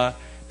this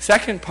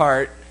second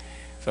part,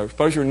 so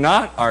suppose you're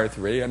not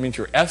R3, that means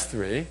you're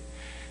S3,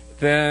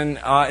 then,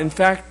 in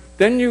fact,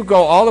 then you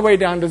go all the way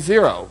down to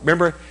 0.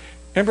 Remember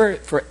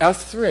for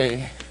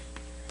S3,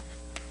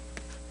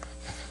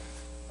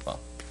 well,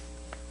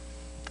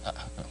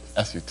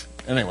 SU2.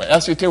 Anyway,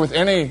 SU2 with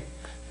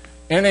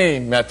any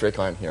metric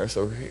on here.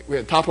 So we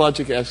have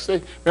topologic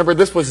S3. Remember,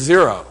 this was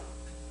 0.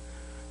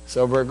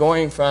 So we're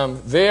going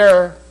from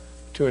there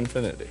to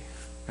infinity.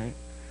 Right?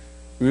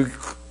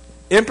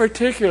 In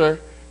particular,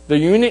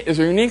 there's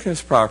a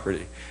uniqueness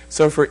property.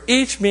 So for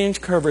each mean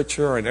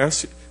curvature in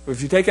SU,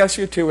 if you take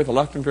SU2 with a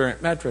left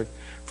invariant metric,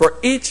 for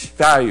each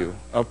value,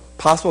 a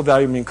possible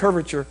value of mean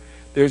curvature,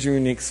 there's a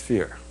unique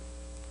sphere.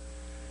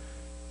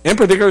 In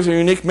particular, there's a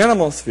unique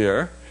minimal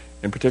sphere.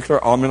 In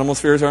particular, all minimal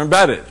spheres are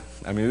embedded.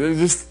 I mean, there's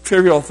just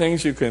trivial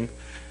things you can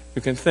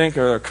think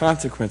are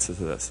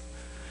consequences of this.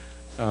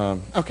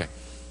 Okay,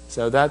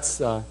 so that's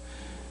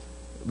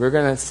we're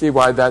going to see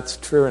why that's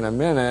true in a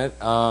minute.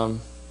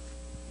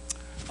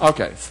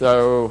 Okay,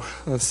 so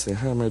let's see.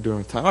 How am I doing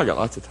with time? I got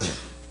lots of time.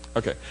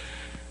 Okay.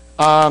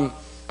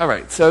 All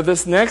right, so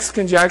this next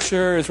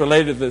conjecture is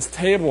related to this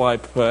table I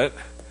put.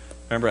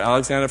 Remember,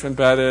 Alexander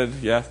embedded,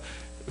 yes.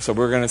 So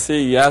we're going to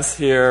see yes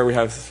here. We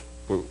aren't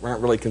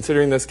really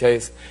considering this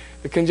case.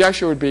 The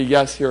conjecture would be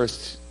yes here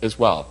as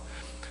well.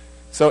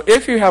 So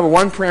if you have a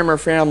one-parameter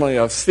family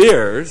of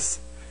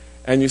spheres,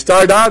 and you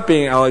start out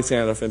being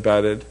Alexander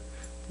embedded,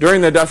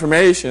 during the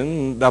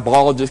deformation, the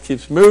ball just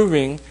keeps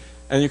moving,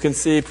 and you can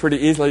see pretty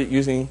easily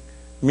using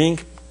mean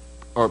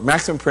or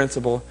maximum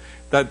principle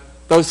that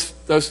those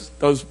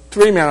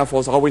three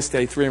manifolds always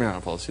stay three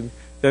manifolds.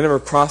 They never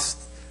cross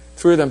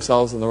through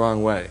themselves in the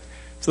wrong way.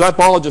 So that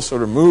ball just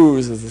sort of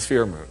moves as the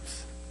sphere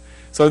moves.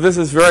 So this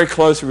is very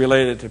closely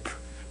related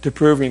to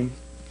proving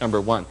number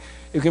one.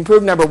 You can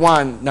prove number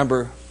one,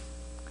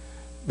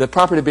 the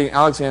property of being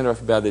Alexander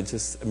embedded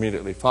just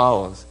immediately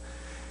follows.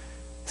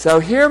 So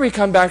here we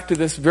come back to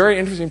this very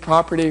interesting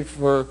property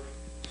for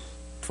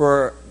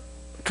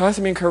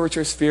constant mean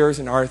curvature spheres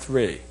in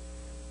R3.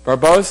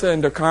 Barbosa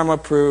and De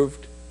Carmo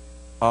proved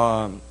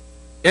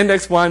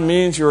index 1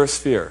 means you're a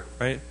sphere,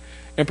 right?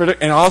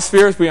 And all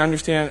spheres we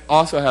understand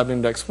also have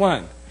index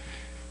 1.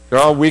 They're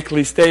all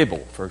weakly stable,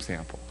 for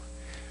example.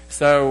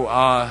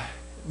 So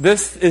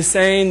this is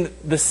saying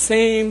the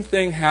same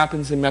thing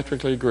happens in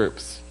metrically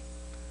groups.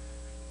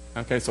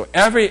 Okay, so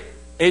every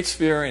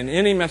H-sphere in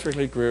any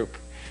metrically group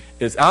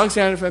is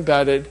Alexander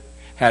embedded,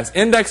 has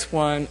index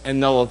 1 and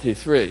nullity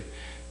 3.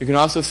 You can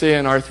also see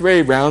in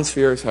R3, round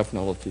spheres have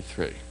nullity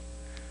 3.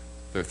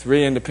 There are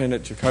three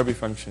independent Jacobi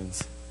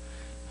functions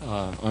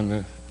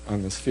on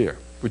the sphere,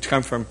 which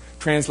come from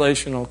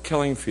translational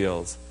killing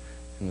fields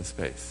in the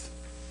space.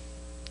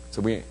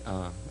 So we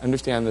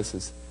understand this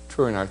is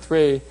true in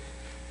R3.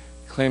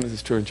 Claim this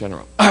is true in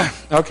general.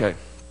 Okay.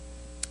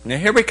 Now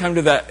here we come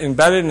to that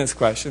embeddedness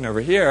question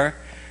over here.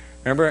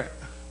 Remember,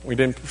 we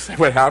didn't say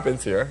what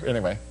happens here.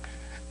 Anyway.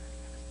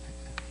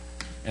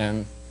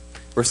 And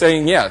we're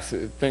saying, yes,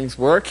 things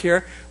work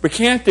here. We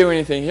can't do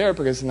anything here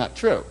because it's not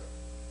true.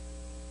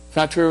 It's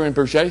not true in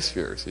Bourget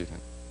spheres,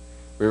 even.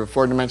 We have a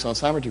four-dimensional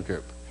symmetry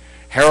group.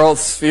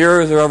 Herold's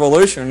spheres of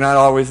evolution are not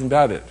always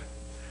embedded.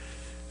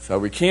 So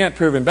we can't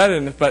prove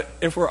embeddedness, but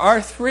if we're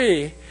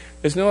R3,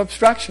 there's no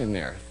obstruction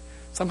there.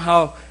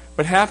 Somehow,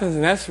 what happens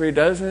in S3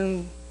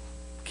 doesn't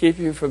keep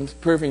you from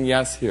proving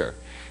yes here.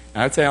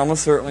 And I'd say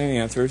almost certainly the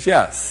answer is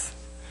yes.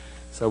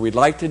 So we'd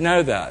like to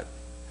know that.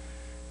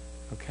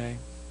 Okay?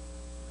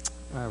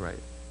 All right.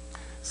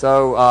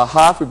 So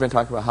Hoff, we've been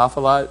talking about Hoff a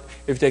lot.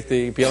 If you take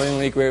the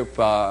abelian group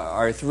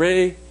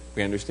R3,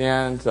 we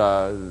understand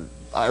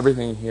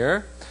everything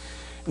here.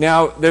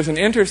 Now, there's an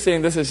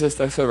interesting, this is just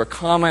a sort of a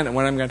comment on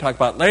what I'm going to talk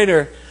about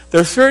later.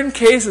 There are certain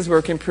cases where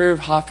it can prove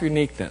Hoff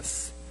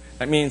uniqueness.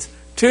 That means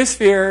two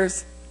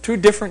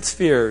different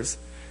spheres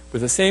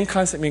with the same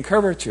constant mean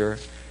curvature,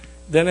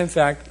 then in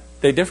fact,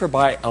 they differ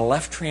by a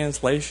left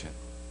translation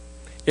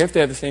if they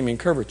have the same mean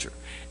curvature.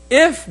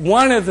 If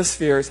one of the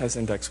spheres has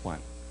index 1.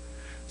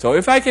 So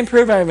if I can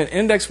prove I have an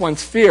index 1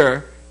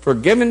 sphere for a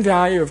given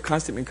value of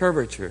constant mean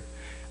curvature,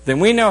 then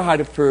we know how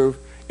to prove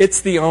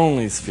it's the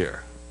only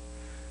sphere.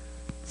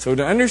 So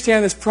to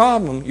understand this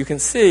problem, you can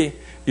see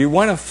you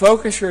want to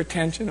focus your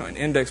attention on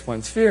index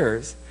 1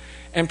 spheres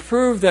and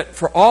prove that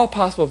for all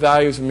possible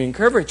values of mean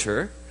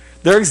curvature,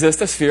 there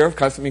exists a sphere of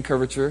constant mean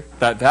curvature,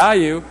 that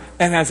value,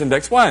 and has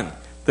index 1.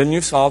 Then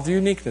you've solved the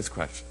uniqueness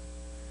question.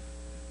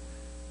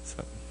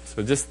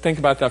 So just think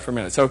about that for a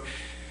minute.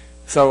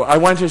 So I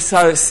want you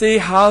to see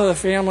how the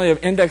family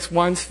of index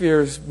 1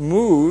 spheres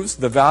moves,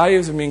 the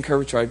values of mean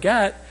curvature I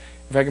get.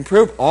 If I can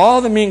prove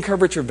all the mean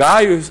curvature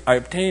values I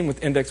obtain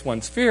with index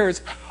 1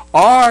 spheres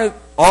are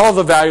all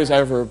the values I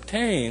ever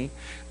obtain,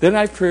 then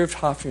I've proved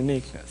Hoff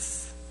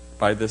uniqueness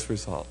by this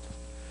result.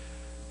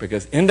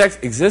 Because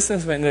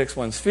existence of an index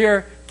 1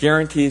 sphere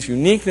guarantees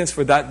uniqueness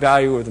for that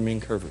value of the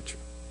mean curvature.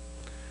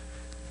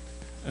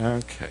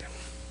 Okay.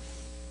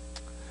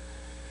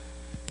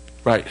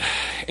 Right.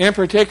 In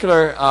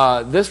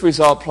particular, this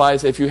result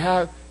applies if you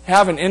have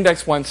an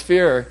index 1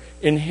 sphere,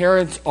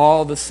 inherits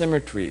all the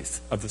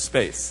symmetries of the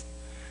space.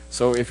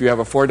 So if you have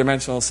a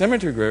four-dimensional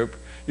symmetry group,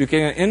 you can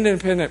get an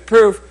independent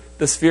proof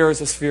the sphere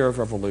is a sphere of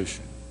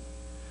revolution.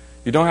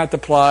 You don't have to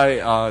apply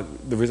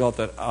the result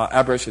that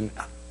Aberrich and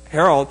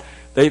Herold,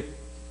 they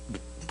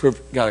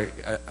got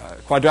a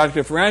quadratic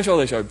differential.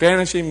 They showed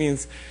vanishing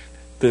means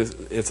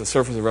it's a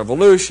surface of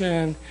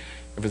revolution.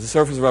 If it's a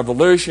surface of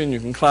revolution, you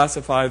can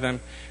classify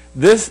them.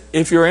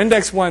 If you're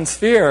index 1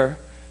 sphere,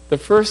 the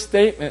first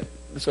statement,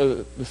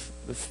 so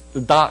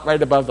the dot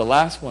right above the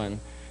last one,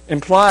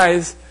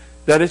 implies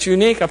that it's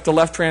unique up to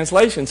left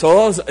translation. So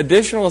all those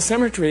additional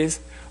symmetries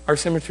are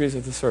symmetries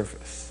of the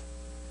surface.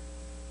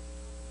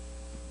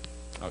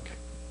 Okay.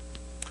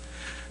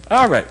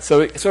 All right. So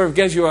it sort of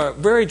gives you a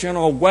very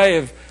general way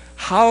of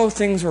how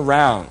things are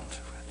round.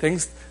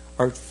 Things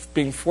are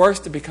being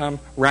forced to become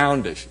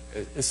roundish,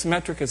 as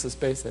symmetric as the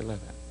space they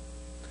live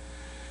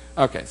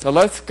in. Okay, so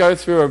let's go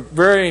through a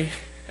very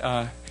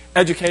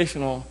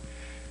educational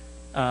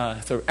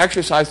sort of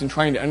exercise in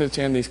trying to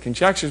understand these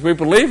conjectures. We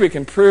believe we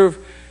can prove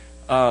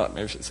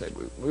maybe I should say,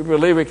 we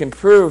believe we can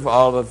prove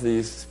all of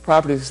these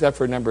properties except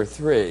for number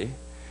 3.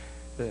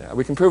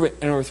 We can prove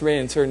it number 3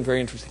 in certain very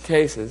interesting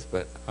cases,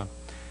 but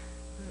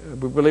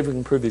we believe we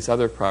can prove these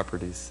other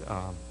properties.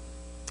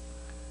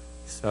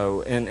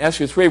 So in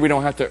SU3, we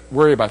don't have to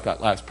worry about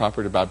that last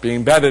property about being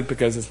embedded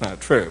because it's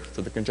not true.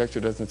 So the conjecture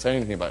doesn't say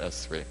anything about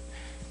S3.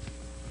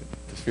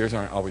 The spheres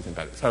aren't always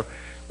embedded. So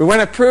we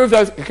want to prove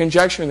that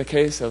conjecture in the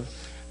case of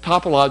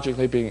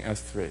topologically being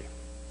S3.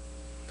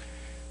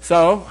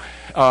 So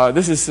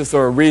this is just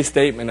sort of a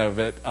restatement of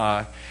it.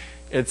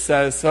 It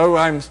says,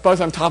 so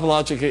suppose I'm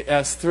topologically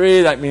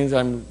S3. That means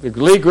the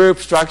Lie group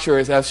structure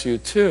is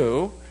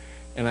SU2,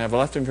 and I have a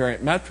left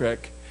invariant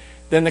metric.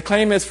 Then the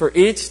claim is for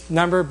each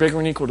number bigger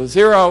or equal to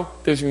 0,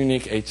 there's a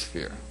unique H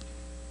sphere.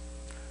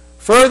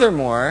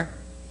 Furthermore,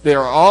 they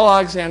are all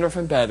Alexandrov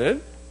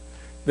embedded.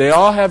 They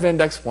all have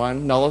index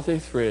 1, nullity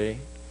 3.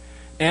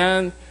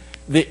 And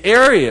the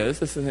areas,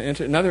 this is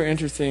another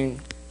interesting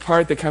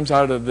part that comes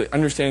out of the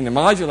understanding the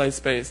moduli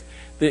space,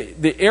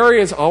 the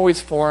areas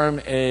always form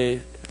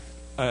an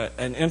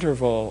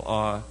interval.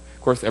 Of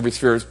course, every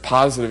sphere is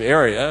positive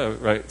area,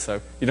 right?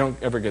 So you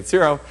don't ever get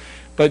 0.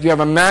 But you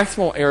have a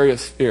maximal area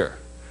sphere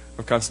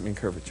of constant mean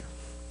curvature.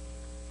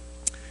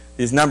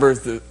 These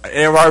numbers, the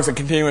ARR is a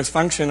continuous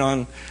function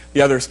on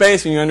the other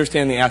space, and you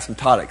understand the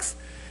asymptotics.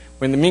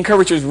 When the mean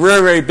curvature is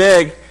very, very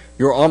big,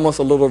 you're almost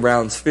a little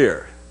round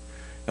sphere.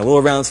 A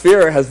little round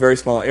sphere has very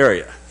small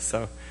area.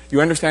 So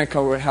you understand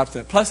what happens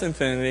at plus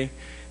infinity,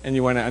 and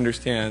you want to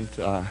understand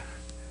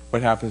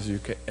what happens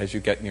as you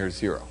get near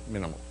 0,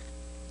 minimal.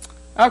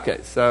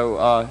 Okay,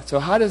 so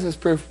how does this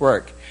proof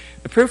work?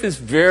 The proof is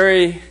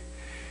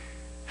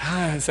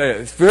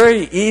it's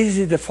very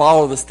easy to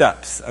follow the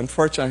steps.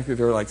 Unfortunately,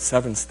 there are like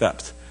 7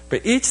 steps.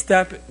 But each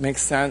step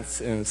makes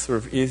sense and it's sort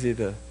of easy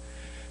to,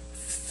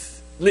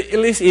 at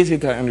least easy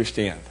to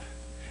understand.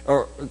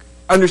 Or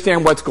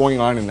understand what's going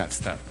on in that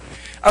step.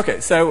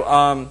 Okay,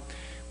 so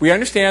we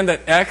understand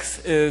that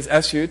X is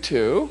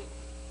SU2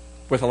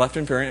 with a left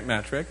invariant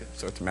metric.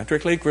 So it's a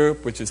metric Lie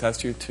group, which is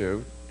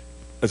SU2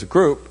 as a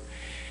group.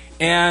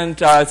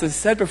 And as I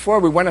said before,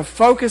 we want to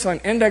focus on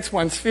index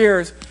 1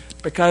 spheres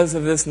because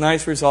of this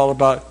nice result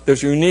about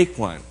there's a unique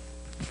one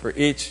for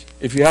each.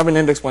 If you have an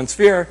index 1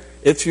 sphere,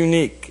 it's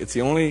unique. It's the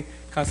only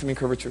constant mean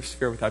curvature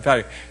sphere with that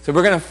value. So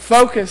we're going to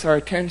focus our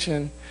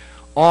attention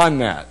on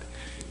that.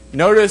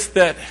 Notice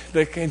that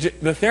the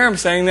theorem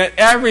is saying that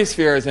every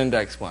sphere is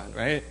index 1,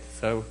 right?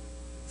 So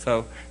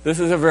this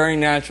is a very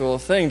natural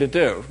thing to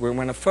do. We're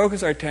going to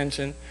focus our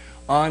attention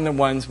on the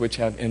ones which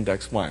have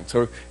index 1.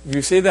 So if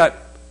you see that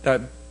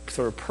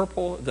sort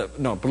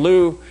of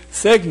blue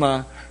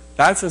sigma,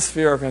 that's a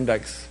sphere of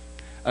index,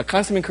 a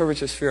constant mean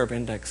curvature sphere of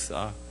index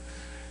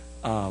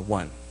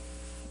 1.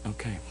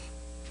 Okay.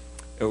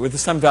 With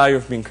some value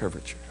of mean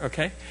curvature.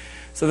 Okay.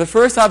 So the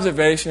first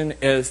observation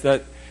is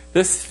that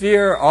this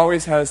sphere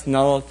always has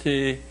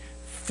nullity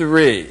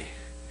 3.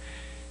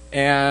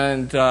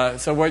 And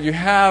so what you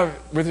have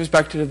with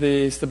respect to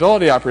the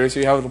stability operators,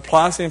 you have a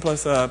Laplacian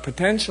plus a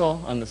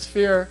potential on the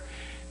sphere.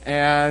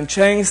 And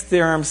Chang's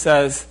theorem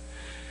says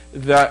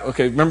that,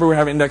 okay, remember we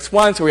have index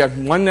 1, so we have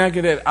one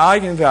negative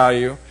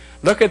eigenvalue.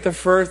 Look at the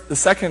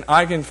second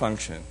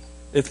eigenfunction.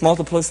 Its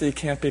multiplicity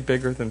can't be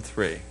bigger than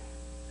 3.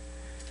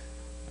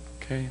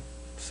 Okay,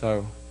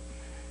 so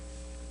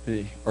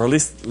or at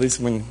least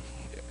when,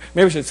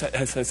 maybe we should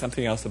say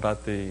something else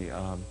about the,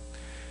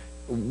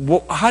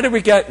 how do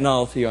we get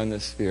nullity on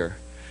this sphere?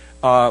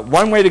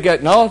 One way to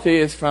get nullity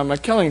is from a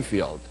killing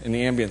field in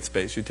the ambient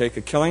space. You take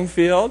a killing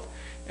field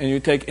and you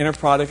take inner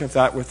product of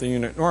that with the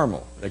unit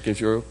normal. That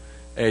gives you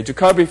a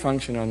Jacobi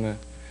function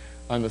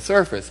on the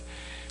surface.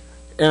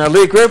 In a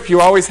Lie group,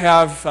 you always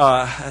have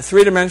a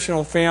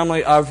 3-dimensional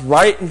family of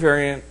right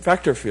invariant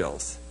vector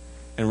fields.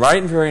 And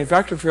right invariant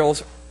vector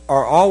fields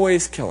are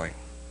always killing.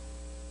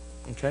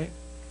 Okay?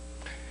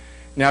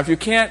 Now, if you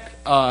can't,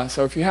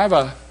 so if you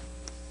have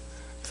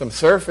some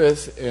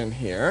surface in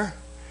here,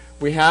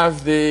 we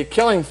have the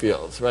killing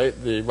fields, right?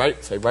 The right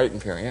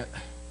invariant.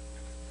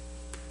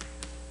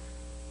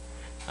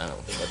 I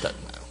don't know what that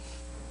means.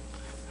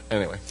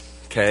 Anyway,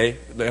 okay,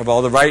 they have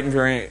all the right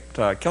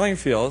invariant killing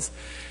fields.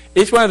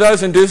 Each one of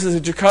those induces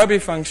a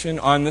Jacobi function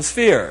on the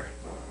sphere.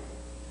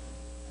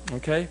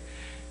 Okay?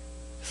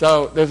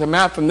 So there's a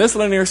map from this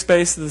linear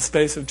space to the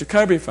space of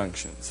Jacobi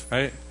functions,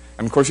 right?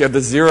 And of course you have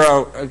the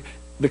 0,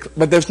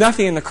 but there's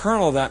nothing in the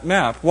kernel of that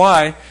map.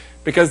 Why?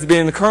 Because to be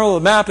in the kernel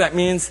of the map, that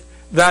means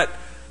that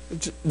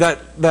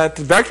the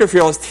vector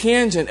field is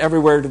tangent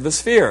everywhere to the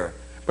sphere.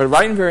 But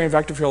right invariant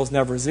vector field is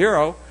never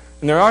 0,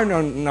 and there are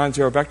no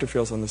non-zero vector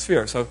fields on the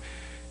sphere. So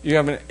you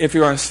have if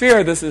you're on a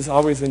sphere, this is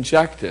always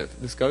injective.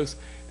 This goes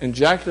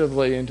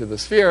injectively into the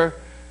sphere.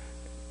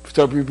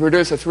 So we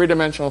produce a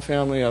 3-dimensional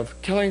family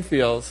of killing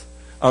fields,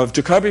 of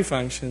Jacobi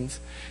functions,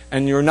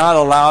 and you're not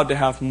allowed to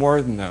have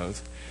more than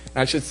those.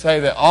 And I should say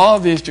that all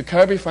of these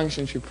Jacobi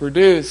functions you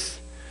produce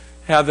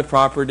have the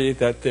property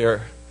that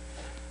their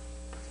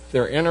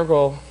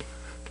integral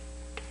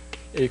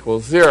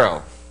equals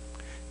 0.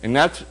 And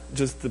that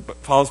just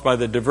follows by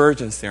the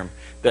divergence theorem.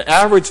 The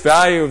average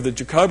value of the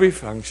Jacobi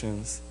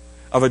functions,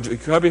 of a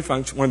Jacobi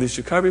function, one of these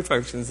Jacobi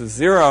functions is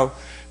 0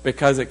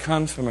 because it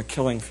comes from a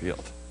killing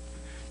field.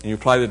 And you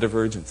apply the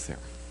divergence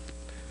theorem.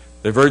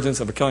 The divergence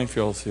of a killing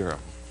field is 0. You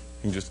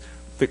can just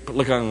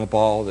look on the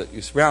ball that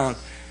you surround.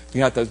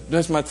 You have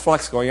this much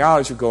flux going out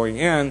as you're going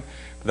in.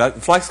 But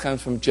that flux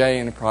comes from J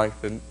and a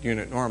product of the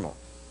unit normal.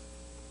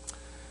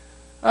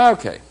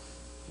 Okay.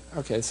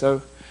 Okay,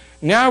 so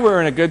now we're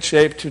in a good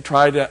shape to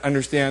try to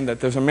understand that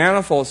there's a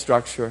manifold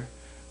structure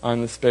on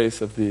the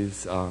space of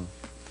these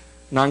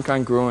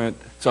non-congruent.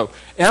 So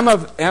M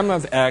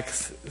of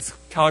X,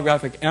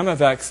 calligraphic M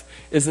of X,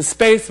 is the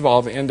space of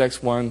all the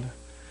index 1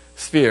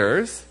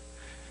 spheres.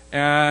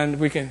 And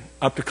we can,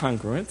 up to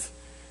congruence.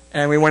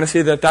 And we want to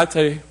see that that's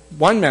a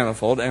one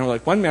manifold, and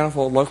like one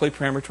manifold locally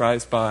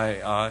parameterized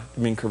by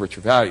the mean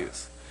curvature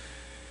values.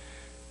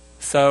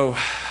 So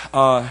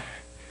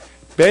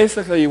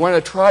basically, you want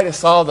to try to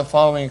solve the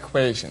following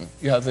equation.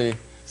 You have the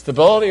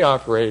stability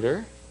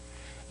operator.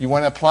 You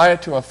want to apply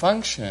it to a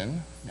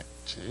function,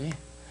 G,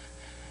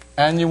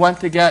 and you want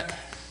to get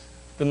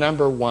the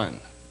number 1.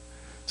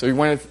 So you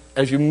want to,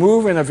 as you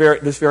move in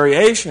this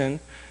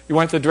variation, you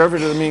want the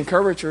derivative of the mean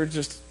curvature to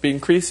just be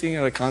increasing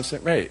at a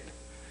constant rate.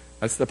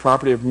 That's the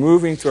property of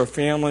moving through a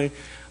family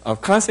of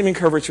constant mean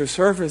curvature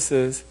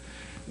surfaces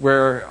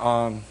where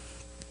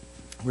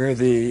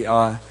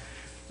the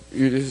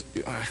you just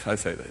I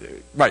say that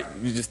right.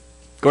 You just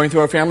going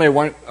through a family of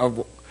one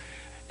of.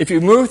 If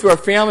you move through a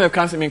family of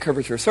constant mean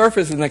curvature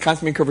surfaces and the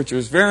constant mean curvature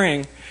is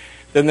varying,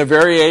 then the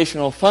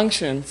variational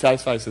function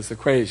satisfies this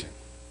equation.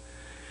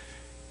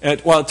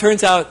 Well, it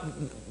turns out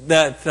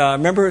that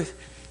remember.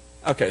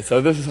 Okay,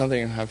 so this is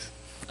something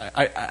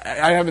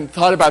I haven't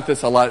thought about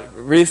this a lot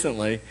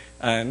recently,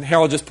 and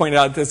Harold just pointed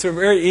out that it's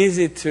very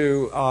easy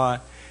to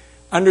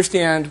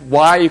understand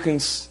why you can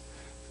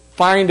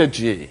find a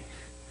G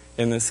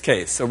in this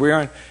case. So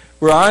we're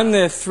on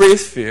the 3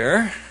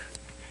 sphere.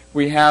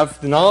 We have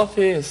the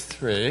nullity is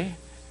 3.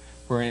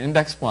 We're in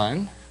index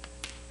 1.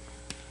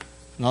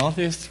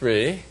 Nullity is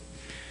 3,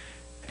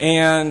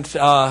 and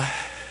so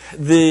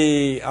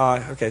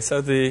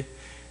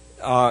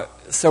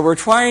we're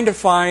trying to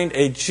find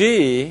a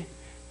G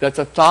that's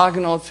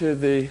orthogonal to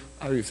the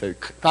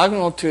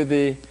orthogonal to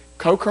the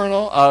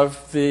co-kernel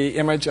of the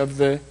image of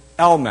the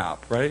L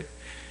map, right?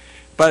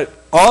 But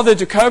all the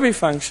Jacobi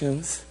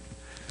functions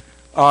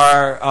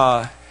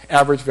are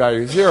average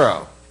value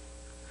 0.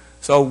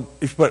 So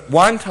if you put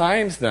 1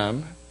 times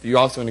them, you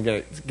also want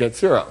to get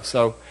 0.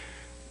 So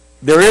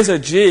there is a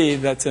G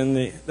that's in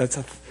the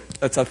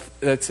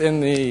that's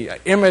in the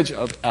image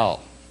of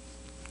L.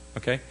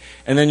 Okay?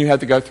 And then you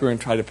have to go through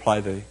and try to apply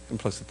the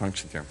implicit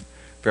function theorem.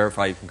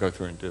 Verify you can go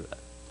through and do that.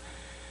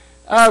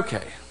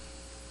 Okay.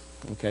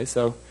 Okay,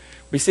 so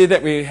we see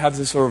that we have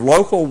this sort of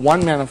local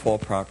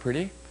one-manifold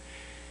property.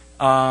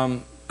 A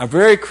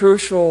very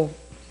crucial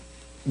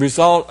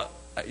result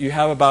you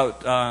have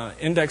about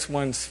index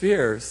 1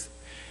 spheres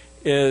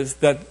is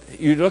that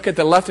you look at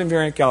the left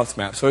invariant Gauss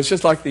map. So it's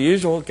just like the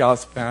usual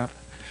Gauss map.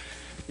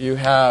 You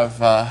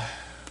have a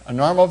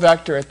normal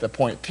vector at the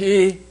point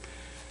P.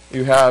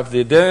 You have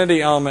the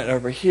identity element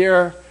over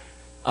here.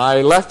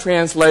 I left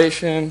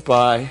translation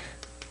by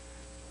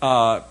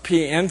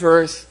P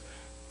inverse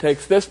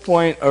takes this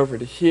point over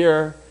to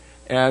here,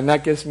 and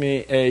that gives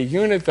me a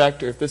unit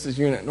vector. If this is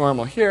unit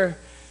normal here,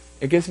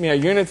 it gives me a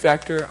unit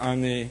vector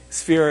on the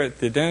sphere at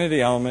the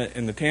identity element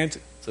in the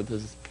tangent. So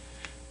this is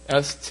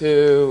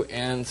S2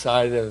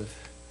 inside of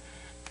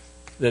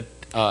the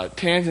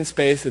tangent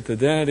space at the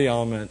identity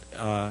element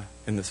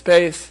in the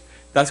space.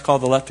 That's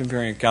called the left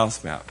invariant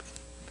Gauss map.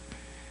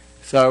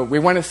 So we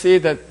want to see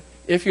that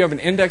if you have an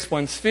index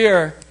 1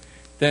 sphere,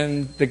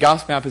 then the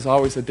Gauss map is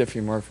always a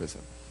diffeomorphism.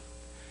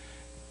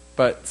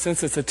 But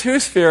since it's a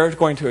 2-sphere,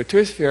 going to a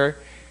 2-sphere,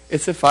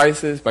 it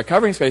suffices, by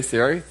covering space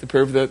theory, to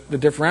prove that the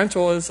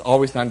differential is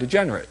always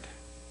non-degenerate.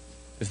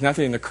 There's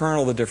nothing in the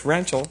kernel of the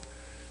differential,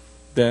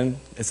 then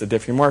it's a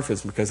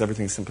diffeomorphism because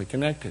everything's simply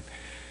connected.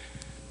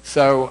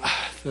 So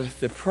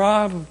the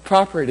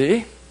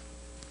property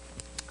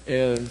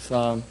is,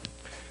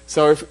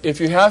 so if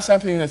you have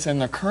something that's in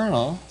the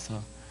kernel,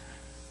 so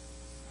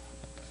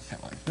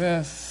like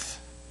this,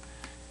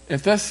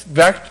 if this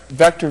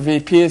vector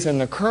VP is in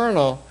the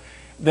kernel,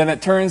 then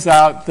it turns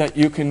out that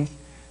you can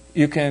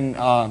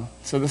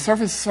so the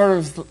surface is sort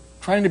of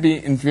trying to be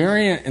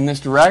invariant in this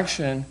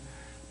direction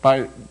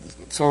by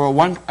sort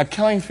of a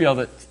killing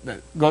field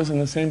that goes in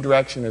the same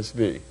direction as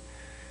V.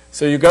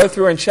 So you go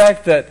through and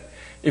check that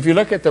if you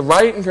look at the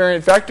right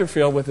invariant vector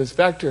field with this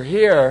vector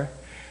here,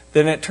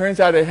 then it turns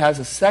out it has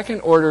a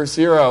second order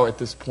 0 at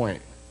this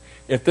point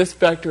if this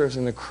vector is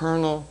in the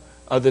kernel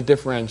of the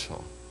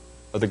differential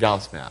of the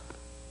Gauss map.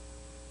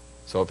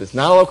 So if it's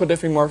not a local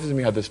diffeomorphism,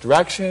 you have this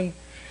direction.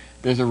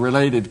 There's a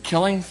related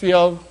killing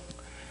field,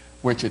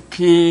 which at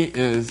P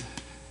is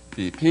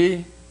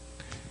VP.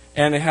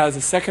 And it has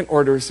a second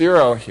order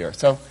 0 here.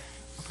 So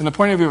from the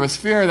point of view of a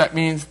sphere, that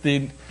means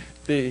the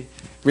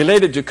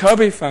related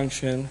Jacobi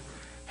function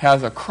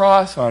has a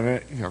cross on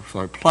it,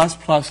 so plus,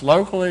 plus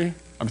locally,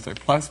 I'm sorry,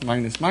 plus,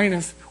 minus,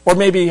 minus, or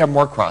maybe you have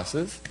more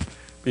crosses.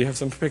 But you have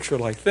some picture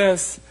like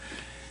this,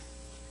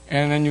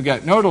 and then you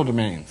get nodal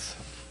domains.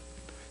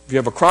 If you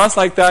have a cross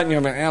like that and you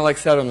have an analytic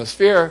set on the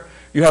sphere,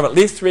 you have at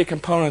least 3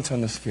 components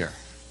on the sphere.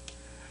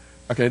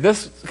 Okay,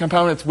 this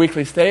component's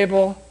weakly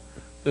stable.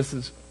 This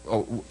is,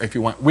 if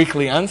you want,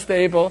 weakly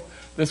unstable.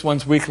 This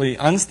one's weakly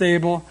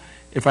unstable.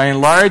 If I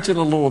enlarge it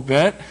a little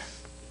bit,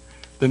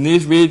 then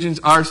these regions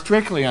are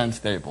strictly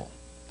unstable.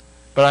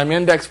 But I'm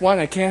index 1,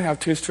 I can't have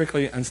 2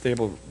 strictly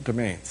unstable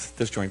domains,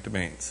 disjoint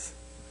domains.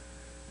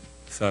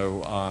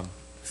 So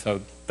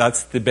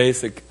that's the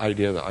basic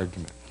idea of the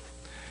argument.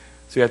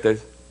 So you have to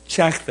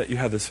check that you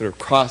have this sort of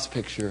cross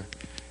picture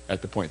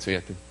at the point. So you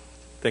have to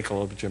think a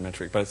little bit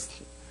geometric, but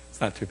it's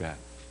not too bad.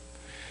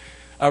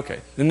 Okay,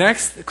 the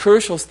next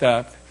crucial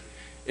step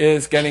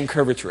is getting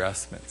curvature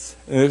estimates.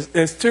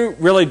 There's 2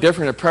 really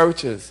different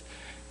approaches.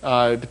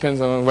 It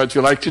depends on what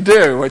you like to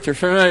do, what you're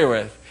familiar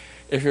with.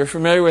 If you're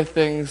familiar with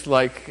things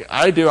like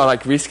I do, I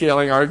like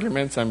rescaling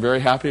arguments. I'm very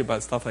happy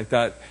about stuff like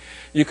that.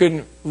 You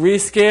can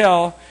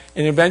rescale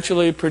and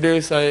eventually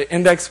produce an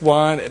index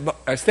 1,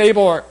 a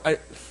stable, or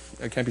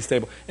it can't be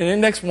stable, an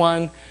index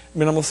 1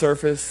 minimal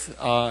surface in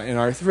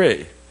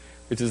R3,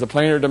 which is a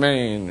planar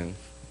domain. And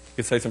you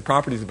can say some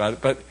properties about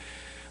it. But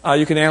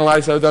you can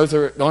analyze those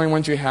are the only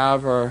ones you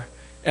have are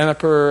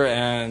Eniper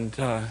and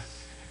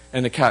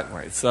the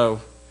catenoid.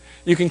 So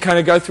you can kind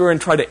of go through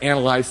and try to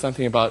analyze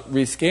something about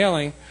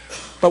rescaling.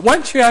 But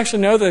once you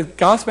actually know the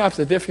Gauss map's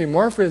a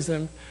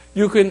diffeomorphism,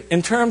 you can,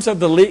 in terms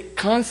of the Lie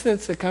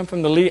constants that come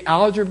from the Lie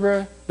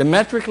algebra, the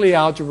metric Lie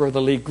algebra of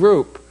the Lie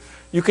group,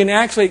 you can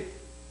actually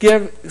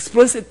give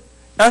explicit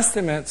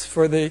estimates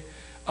for the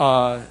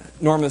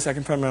norm of the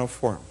second fundamental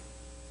form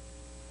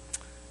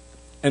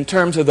in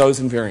terms of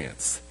those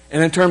invariants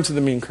and in terms of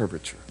the mean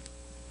curvature.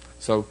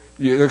 So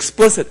you're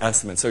explicit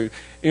estimates. So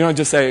you don't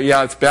just say,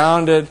 yeah, it's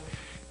bounded.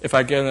 If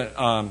I get it,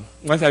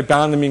 once I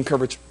bound the mean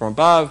curvature from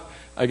above,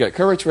 I get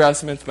curvature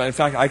estimates, but in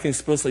fact, I can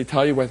explicitly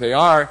tell you what they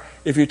are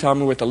if you tell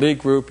me what the Lie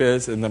group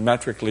is in the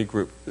metric Lie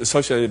group,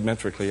 associated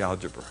metric Lie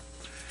algebra.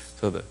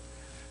 So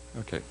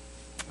okay,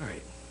 all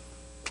right.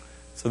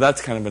 So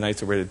that's kind of a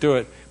nicer way to do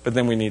it, but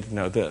then we need to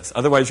know this.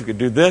 Otherwise, you could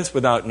do this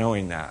without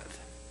knowing that.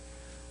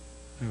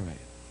 All right.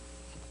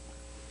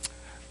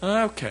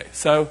 Okay,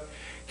 so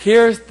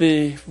here's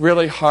the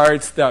really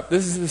hard step.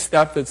 This is the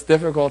step that's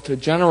difficult to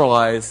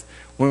generalize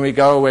when we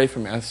go away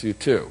from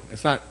SU2.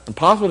 It's not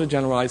impossible to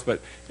generalize, but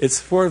it's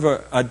sort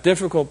of a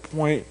difficult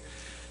point.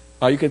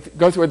 You could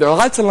go through it. There are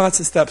lots and lots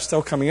of steps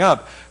still coming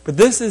up, but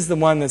this is the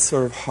one that's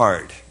sort of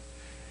hard.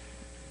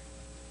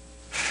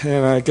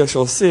 And I guess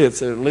you'll see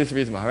it's at least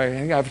reasonable. I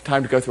think I have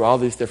time to go through all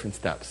these different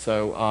steps.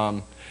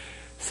 So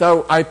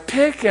I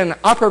pick an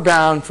upper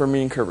bound for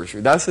mean curvature.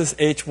 That's this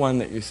H1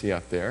 that you see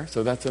up there.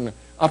 So that's an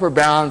upper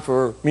bound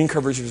for mean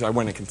curvatures I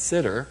want to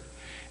consider.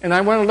 And I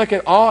want to look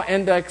at all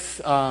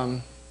index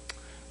 1.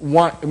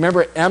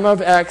 Remember, M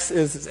of x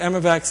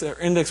are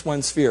index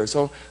 1 spheres.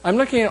 So I'm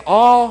looking at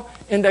all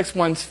index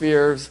 1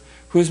 spheres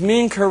whose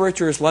mean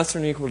curvature is less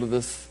than or equal to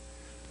this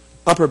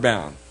upper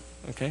bound.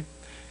 Okay?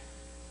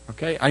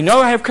 Okay? I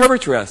know I have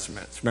curvature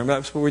estimates. Remember,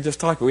 that's what we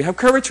just talked about. We have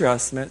curvature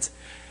estimates.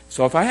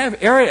 So if I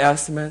have area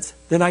estimates,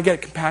 then I get a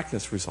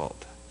compactness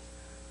result.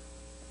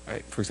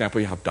 Right? For example,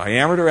 you have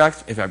diameter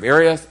if I have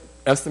area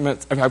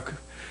estimates,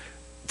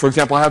 for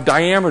example, I have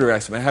diameter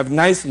estimate. I have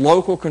nice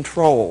local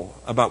control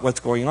about what's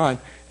going on,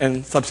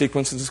 and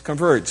subsequences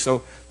converge.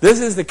 So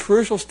this is the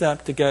crucial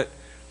step to get.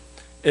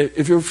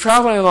 If you're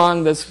traveling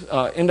along this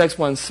index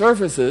 1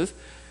 surfaces,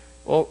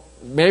 well,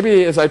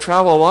 maybe as I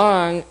travel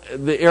along,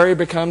 the area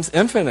becomes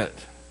infinite,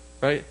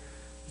 right?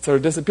 It sort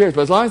of disappears.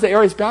 But as long as the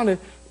area is bounded,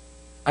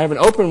 I have an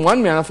open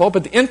 1 manifold,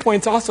 but the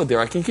endpoint's also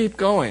there. I can keep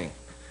going.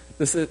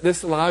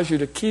 This allows you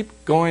to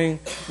keep going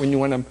when you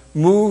want to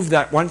move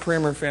that 1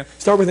 parameter family.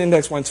 Start with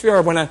index 1 sphere.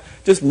 I want to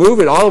just move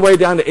it all the way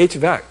down to h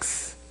of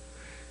x.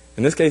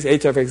 In this case,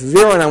 h of x is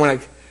 0, and I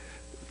want to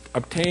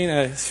obtain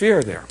a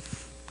sphere there.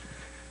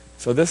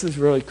 So this is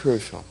really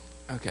crucial.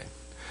 Okay.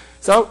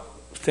 So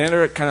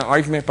standard kind of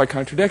argument by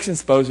contradiction.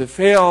 Suppose it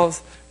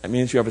fails. That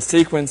means you have a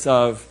sequence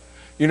of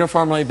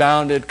uniformly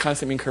bounded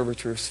constant mean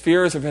curvature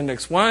spheres of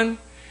index 1,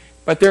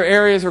 but their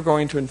areas are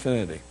going to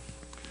infinity.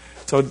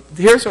 So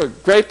here's a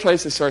great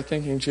place to start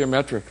thinking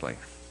geometrically.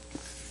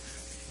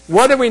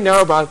 What do we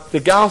know about the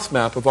Gauss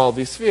map of all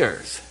these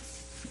spheres?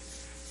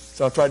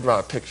 So I'll try to draw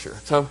a picture.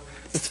 So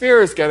the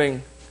sphere is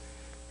getting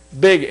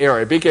big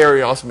area. Big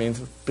area also means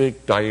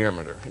big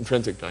diameter,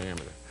 intrinsic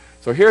diameter.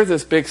 So here's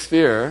this big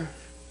sphere.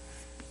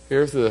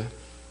 Here's the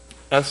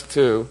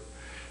S2.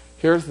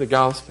 Here's the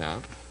Gauss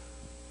map.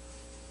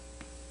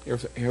 Here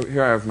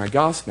I have my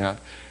Gauss map.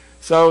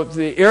 So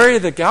the area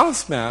of the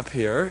Gauss map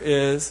here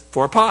is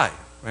 4 pi,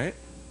 right?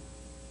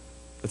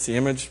 That's the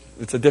image.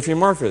 It's a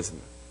diffeomorphism.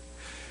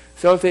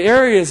 So if the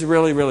area is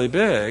really, really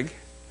big,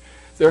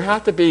 there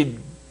have to be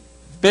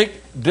big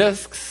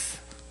disks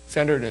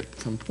centered at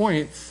some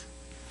points,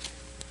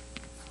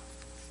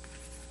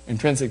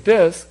 intrinsic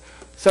disks,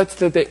 such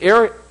that the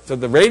area, So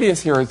the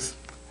radius here is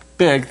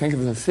big. Think of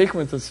it as a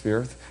sequence of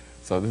spheres.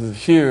 So this is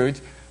huge.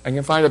 I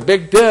can find a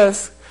big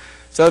disk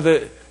so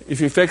that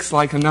if you fix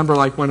like a number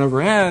like 1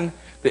 over n,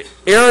 the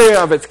area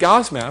of its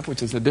Gauss map,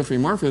 which is a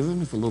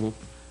diffeomorphism, it's a little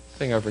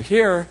thing over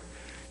here,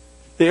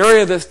 the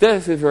area of this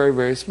disk is very,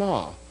 very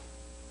small.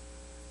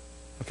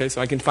 Okay,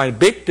 so I can find a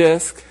big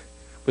disk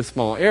with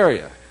small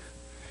area.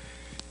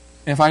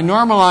 And if I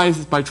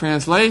normalize it by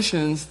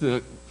translations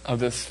of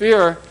the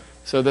sphere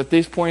so that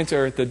these points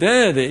are at the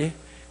identity,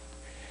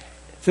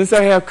 since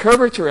I have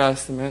curvature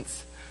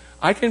estimates,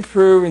 I can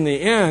prove in the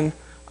end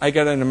I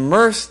get an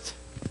immersed,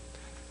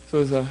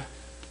 so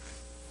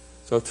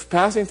it's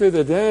passing through the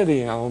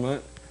identity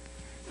element.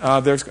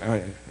 I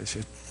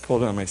should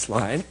pull down my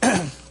slide.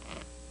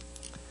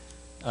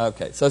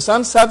 Okay, so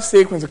some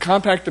subsequence of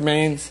compact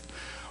domains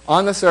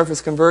on the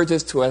surface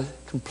converges to a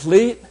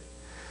complete,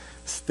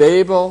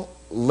 stable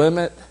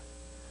limit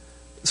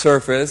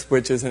surface,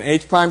 which is an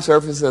h-prime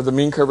surface of the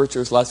mean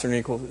curvature is less than or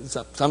equal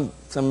to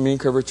some mean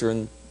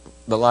curvature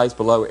that lies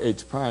below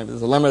h-prime.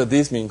 There's a limit of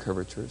these mean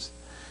curvatures.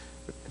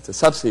 It's a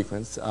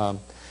subsequence.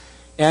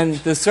 And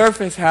the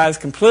surface has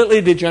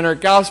completely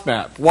degenerate Gauss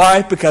map.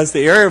 Why? Because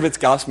the area of its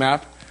Gauss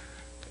map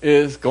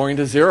is going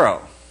to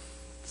 0.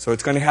 So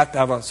it's going to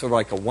have a sort of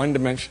like a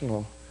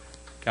one-dimensional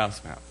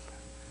Gauss map.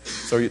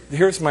 So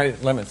here's my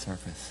limit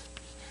surface,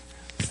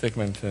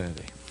 sigma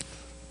infinity.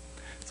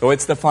 So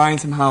it's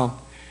defined somehow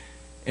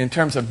in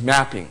terms of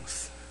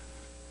mappings.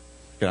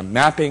 You know,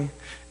 mapping,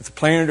 it's a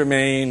planar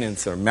domain, and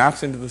so it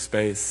maps into the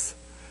space,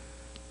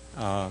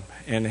 and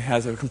it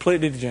has a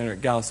completely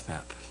degenerate Gauss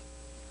map.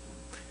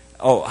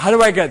 Oh, how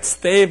do I get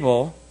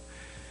stable?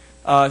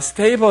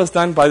 Stable is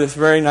done by this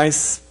very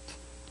nice,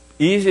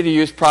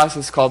 easy-to-use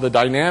process called the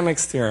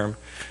dynamics theorem.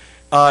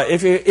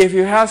 If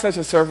you have such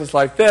a surface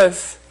like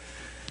this,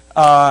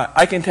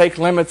 I can take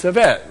limits of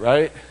it,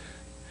 right?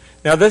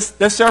 Now, this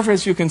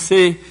surface, you can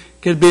see,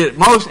 could be at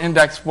most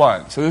index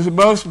 1. So there's at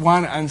most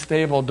one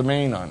unstable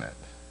domain on it.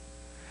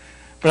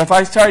 But if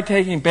I start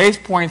taking base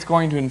points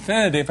going to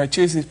infinity, if I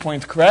choose these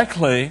points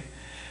correctly,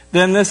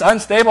 then this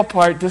unstable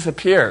part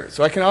disappears.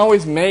 So I can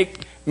always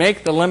make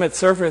the limit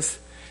surface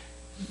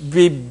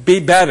be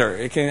better.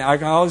 I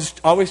can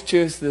always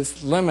choose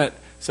this limit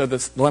so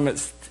this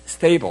limit's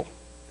stable.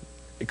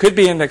 It could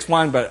be index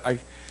 1, but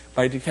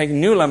by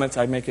taking new limits,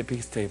 I make it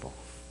be stable.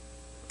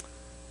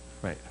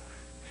 Right.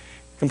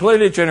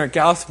 Completely degenerate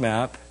Gauss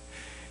map.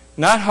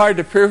 Not hard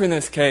to prove in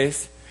this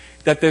case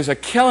that there's a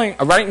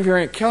right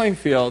invariant killing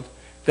field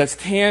that's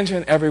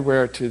tangent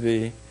everywhere to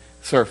the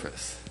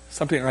surface.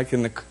 Something like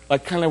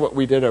kind of what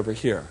we did over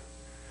here.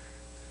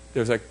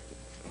 There's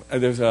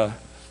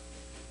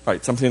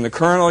something in the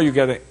kernel, you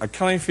get a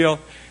killing field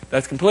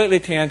that's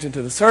completely tangent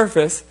to the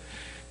surface,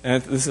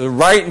 and this is a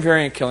right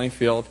invariant killing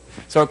field.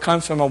 So it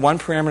comes from a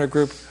one-parameter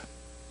group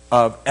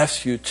of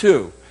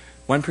SU2.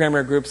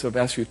 One-parameter groups of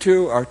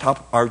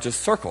SU2 are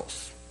just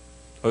circles.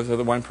 Those are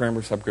the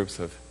one-parameter subgroups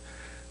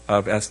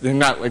of S. They're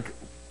not like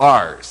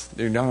R's.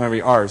 They don't have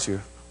any R's. You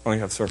only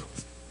have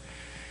circles.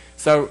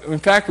 So, in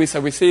fact, we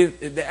see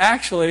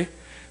actually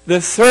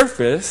this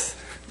surface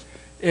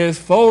is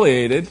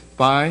foliated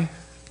by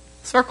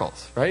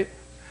circles, right?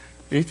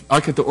 I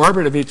look at the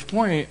orbit of each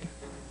point,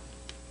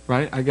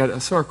 right? I get a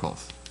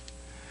circles.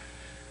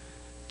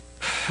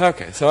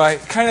 Okay, so I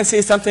kind of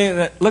see something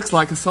that looks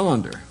like a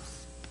cylinder.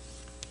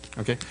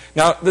 Okay,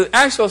 now the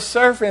actual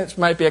surface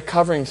might be a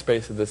covering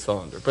space of the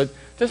cylinder, but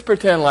just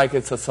pretend like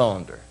it's a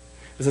cylinder.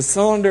 It's a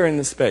cylinder in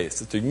the space.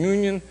 It's a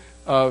union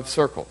of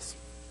circles,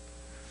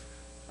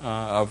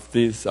 of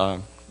these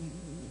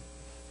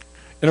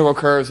integral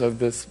curves of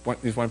these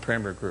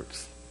one-parameter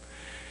groups.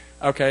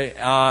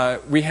 Okay,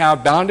 we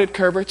have bounded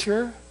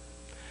curvature.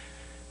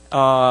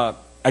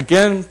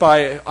 Again,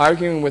 by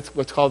arguing with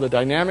what's called the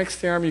dynamics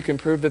theorem, you can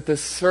prove that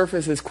this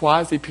surface is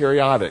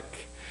quasi-periodic.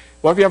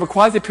 Well, if you have a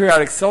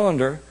quasi-periodic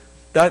cylinder,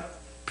 that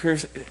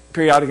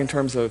periodic in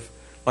terms of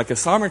like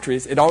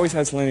isometries, it always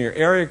has linear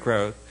area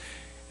growth.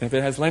 And if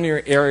it has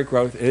linear area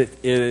growth, it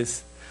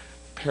is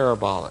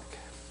parabolic.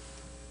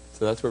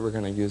 So that's what we're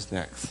going to use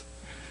next.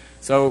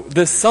 So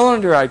this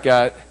cylinder I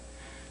got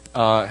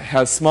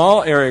has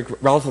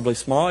relatively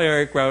small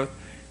area growth,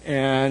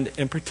 and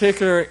in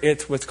particular,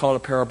 it's what's called a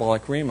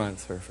parabolic Riemann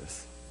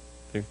surface,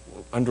 the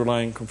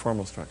underlying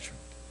conformal structure.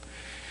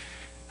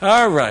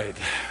 All right.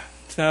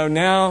 So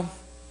now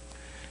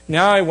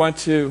I want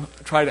to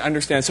try to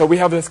understand. So we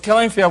have this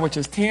killing field, which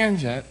is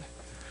tangent,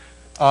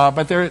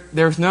 but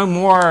there's no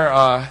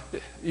more.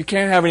 You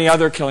can't have any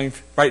other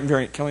right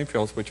invariant killing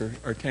fields which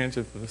are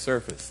tangent to the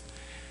surface.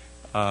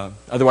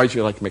 Otherwise,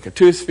 you like make a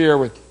two-sphere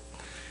with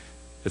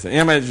as an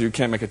image. You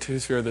can't make a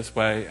two-sphere this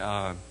way,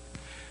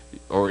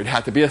 or it'd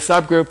have to be a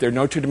subgroup. There are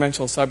no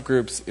two-dimensional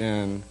subgroups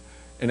in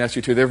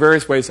SU2. There are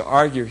various ways to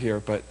argue here,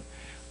 but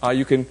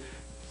you can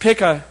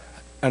pick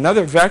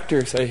another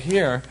vector, say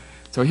here.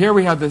 So here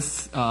we have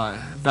this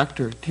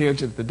vector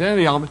tangent to the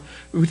identity element.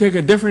 If we take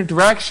a different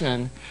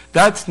direction,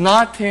 that's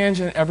not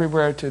tangent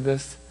everywhere to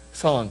this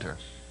cylinder.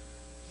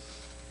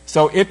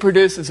 So it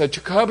produces a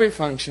Jacobi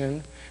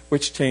function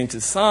which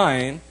changes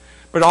sign,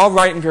 But all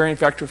right invariant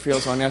vector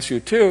fields on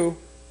SU2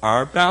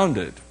 are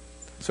bounded.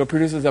 So it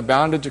produces a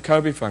bounded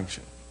Jacobi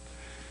function.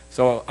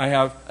 So I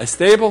have a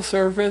stable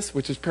surface,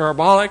 which is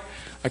parabolic.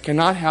 I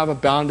cannot have a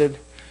bounded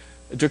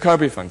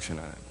Jacobi function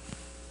on it.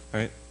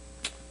 Right?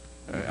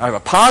 I have a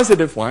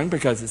positive one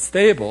because it's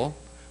stable,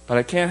 but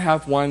I can't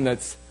have one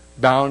that's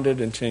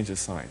bounded and changes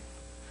sign.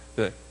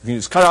 You can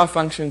use cutoff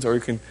functions, or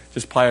you can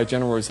just apply a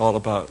general result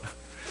about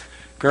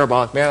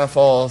parabolic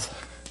manifolds.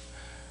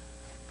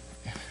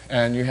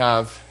 And you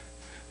have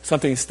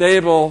something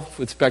stable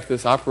with respect to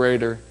this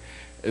operator,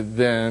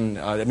 then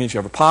that means you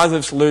have a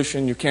positive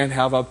solution. You can't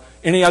have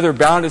any other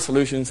bounded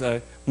solutions,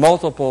 a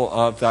multiple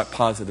of that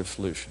positive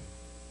solution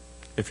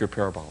if you're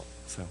parabolic.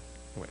 So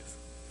anyways,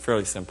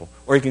 fairly simple.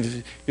 Or you can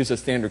just use a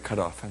standard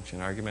cutoff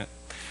function argument.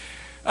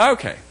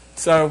 Okay,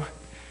 so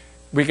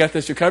we get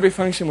this Jacobi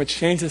function which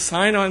changes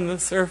sign on the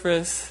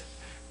surface,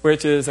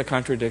 which is a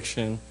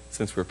contradiction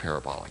since we're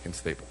parabolic and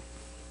stable.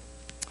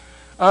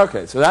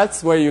 Okay, so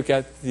that's where you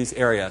get these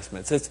area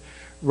estimates. It's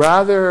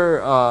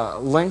rather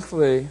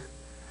lengthy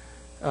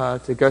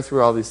to go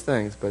through all these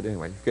things, but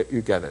anyway,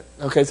 you get it.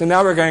 Okay, so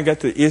now we're going to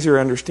get to easier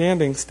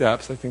understanding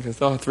steps. I think I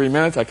still have 3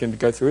 minutes. I can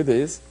go through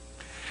these.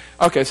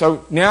 Okay,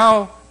 so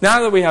now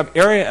that we have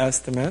area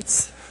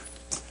estimates,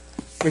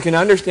 we can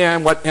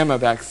understand what m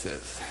of x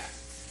is.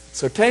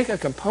 So take a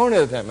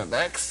component of m of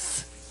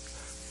x.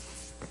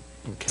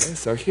 Okay,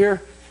 so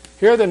here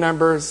are the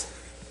numbers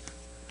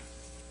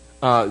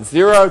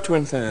 0 to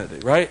infinity,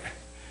 right?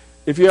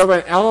 If you have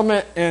an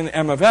element in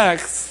m of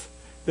x,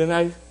 then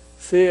I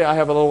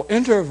have a little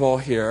interval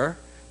here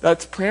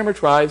that's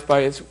parameterized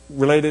by its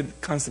related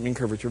constant mean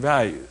curvature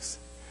values.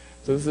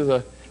 So this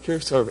is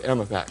here's sort of m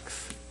of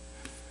x.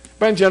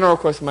 But in general, of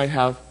course, I might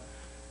have,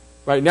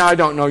 right now I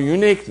don't know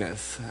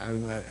uniqueness.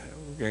 I'm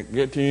going to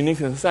get to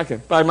uniqueness in a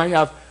second. But I might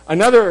have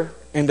another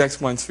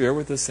index 1 sphere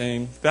with the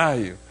same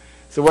value.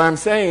 So what I'm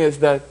saying is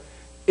that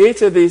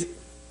each of these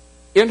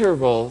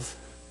intervals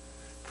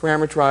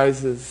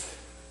parameterizes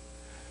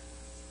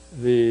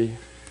the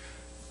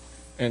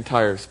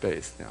entire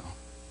space now.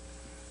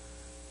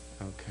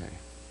 Okay.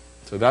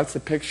 So that's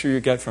the picture you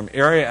get from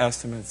area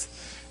estimates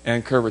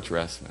and curvature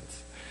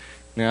estimates.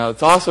 Now,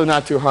 it's also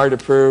not too hard to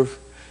prove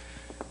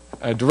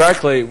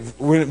directly.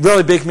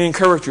 Really big mean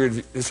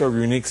curvature is sort of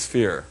a unique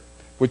sphere,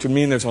 which would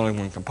mean there's only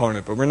one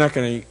component, but we're not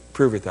going to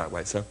prove it that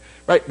way. So,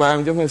 right, but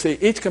I'm just going to say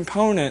each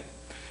component,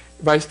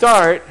 if I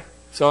start,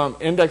 so I'm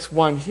index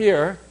 1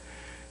 here,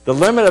 the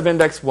limit of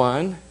index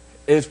 1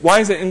 is, why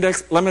is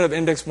the limit of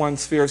index 1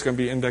 sphere is going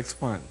to be index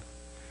 1?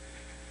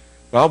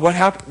 Well, what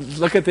happens?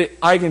 Look at the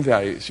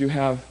eigenvalues. You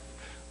have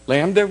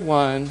lambda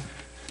 1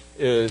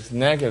 is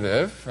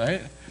negative,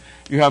 right?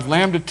 You have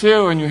lambda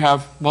 2 and you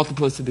have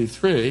multiplicity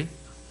 3,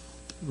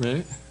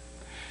 right?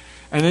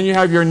 And then you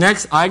have your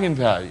next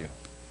eigenvalue.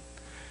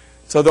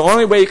 So the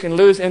only way you can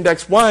lose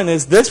index 1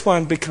 is this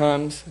one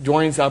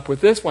joins up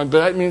with this one, but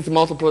that means the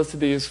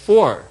multiplicity is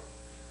 4.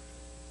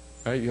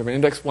 Right? You have an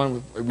index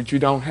 1 which you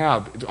don't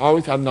have. You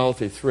always have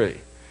nullity 3.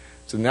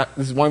 So this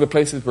is one of the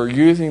places we're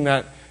using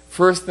that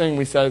first thing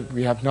we said,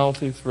 we have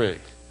nullity 3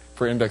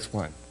 for index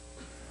 1.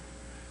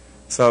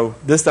 So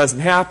this doesn't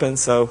happen,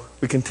 so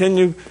we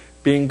continue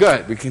being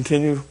good. We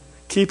continue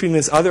keeping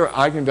this other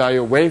eigenvalue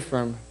away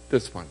from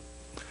this one.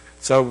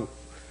 So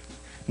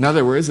in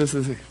other words, this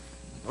is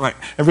right.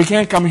 If we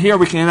can't come here,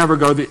 we can't ever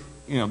go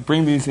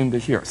bring these into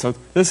here. So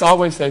this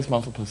always stays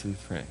multiplicity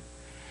 3.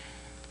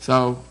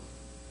 So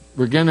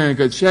we're getting in a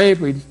good shape.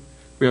 We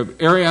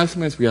have area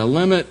estimates. We have a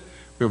limit.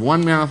 We have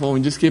one manifold.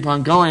 We just keep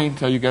on going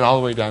until you get all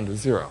the way down to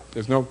 0.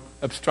 There's no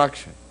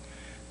obstruction.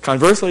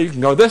 Conversely, you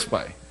can go this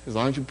way. As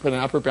long as you put an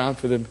upper bound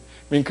for the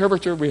mean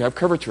curvature, we have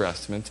curvature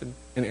estimates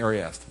and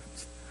area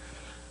estimates.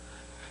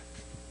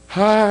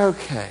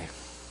 Okay.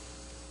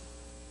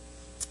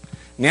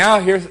 Now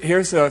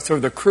here's sort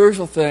of the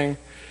crucial thing,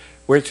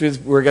 which is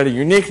we're getting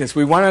uniqueness.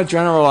 We want to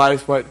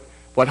generalize what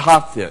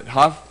Hopf did.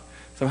 Hopf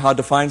somehow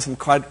defined some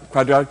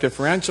quadratic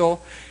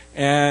differential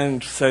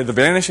and say the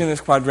vanishing of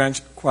this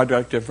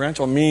quadratic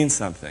differential means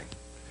something.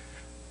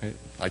 Right?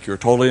 Like you're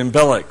totally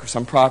umbilic or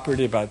some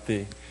property about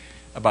the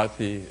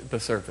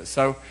surface.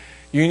 So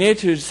you need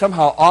to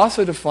somehow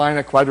also define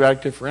a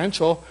quadratic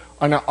differential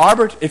on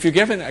if you're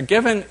given a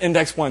given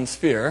index 1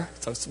 sphere.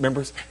 So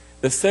remember,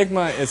 the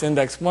sigma is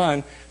index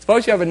 1.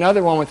 Suppose you have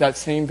another one with that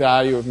same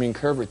value of mean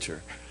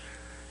curvature.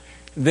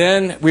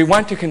 Then we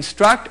want to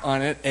construct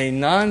on it a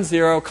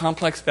non-zero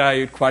complex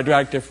valued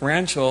quadratic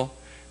differential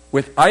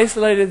with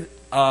isolated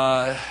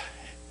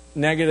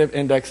negative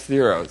index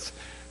zeros.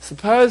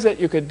 Suppose that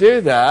you could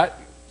do that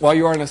while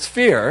you're in a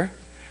sphere.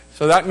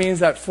 So that means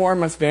that form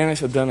must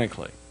vanish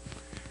identically.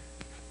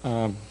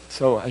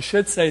 So I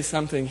should say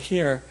something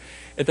here.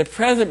 At the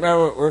present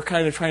moment, we're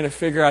kind of trying to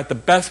figure out the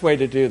best way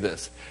to do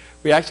this.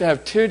 We actually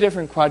have 2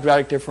 different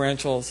quadratic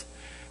differentials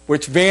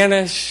which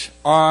vanish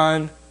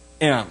on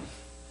M.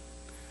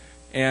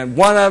 And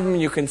one of them,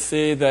 you can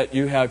see that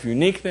you have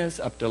uniqueness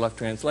up to left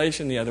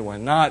translation, the other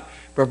one not,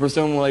 but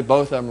presumably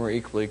both of them are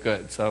equally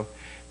good. So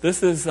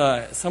this is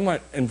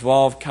somewhat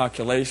involved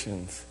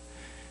calculations.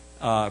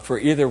 for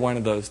either one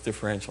of those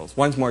differentials.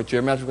 One's more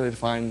geometrically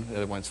defined, the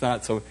other one's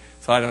not, so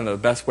I don't know the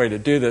best way to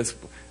do this.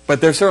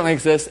 But there certainly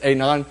exists a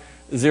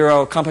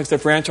non-zero complex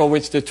differential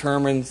which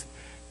determines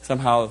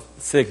somehow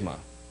sigma.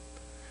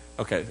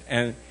 Okay,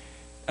 and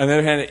on the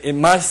other hand,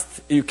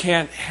 you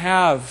can't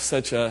have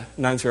such a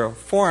non-zero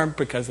form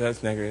because it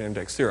has negative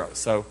index 0.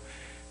 So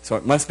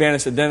it must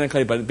vanish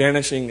identically, but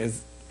vanishing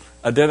is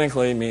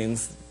identically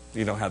means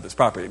you don't have this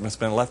property. It must have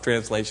been a left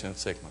translation of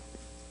sigma.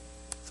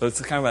 So it's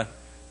kind of a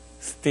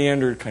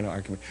standard kind of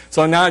argument.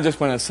 So now I just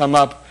want to sum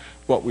up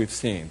what we've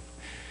seen.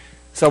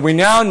 So we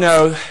now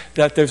know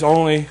that there's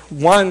only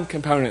one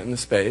component in the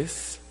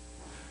space,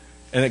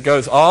 and it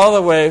goes all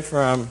the way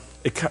from,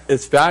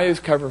 its values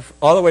cover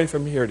all the way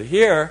from here to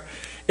here.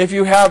 If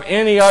you have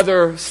any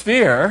other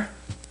sphere,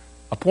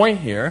 a point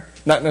here,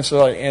 not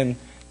necessarily in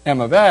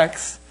M of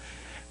x,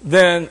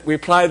 then we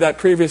apply that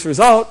previous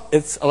result.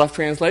 It's a left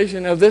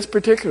translation of this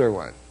particular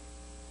one.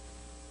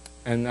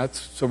 And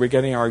so we're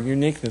getting our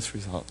uniqueness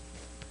result.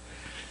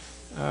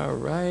 All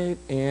right,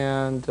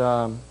 and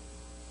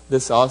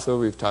this also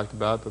we've talked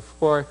about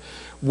before.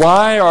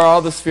 Why are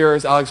all the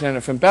spheres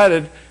Alexander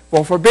embedded?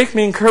 Well, for big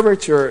mean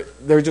curvature,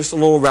 they're just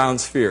little round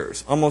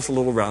spheres, almost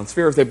little round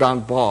spheres. They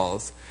bound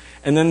balls.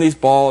 And then these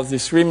balls,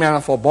 these three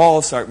manifold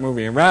balls start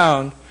moving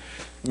around.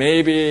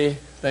 Maybe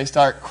they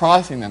start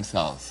crossing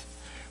themselves.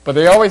 But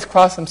they always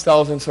cross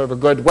themselves in sort of a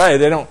good way.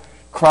 They don't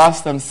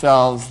cross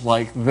themselves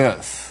like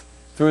this,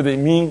 through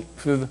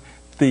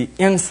the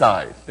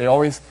inside. They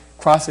always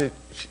cross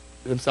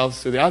themselves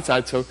through the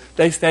outside, so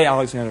they stay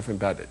Alexander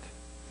embedded.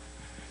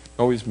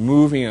 Always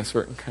moving in a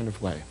certain kind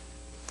of way.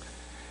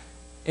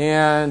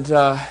 And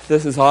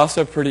this is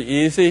also pretty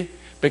easy,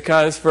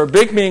 because for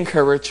big mean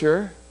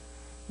curvature,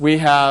 we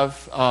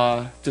have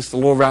just the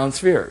little round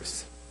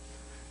spheres.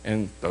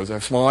 And those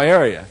are small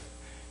area.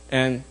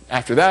 And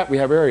after that, we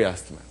have area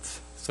estimates.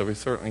 So we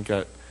certainly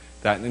get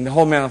that. And the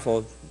whole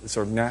manifold is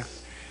sort of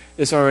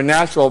a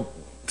natural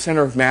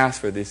center of mass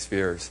for these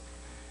spheres.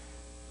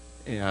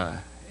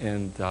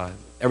 And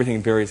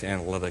everything varies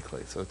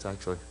analytically. So it's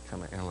actually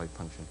kind of an analytic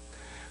function.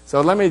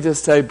 So let me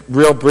just say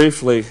real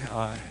briefly,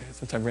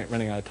 since I'm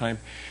running out of time,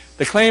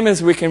 the claim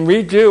is we can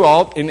redo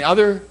all, in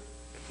other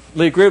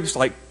Lie groups,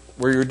 like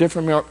where you're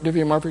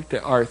diffeomorphic to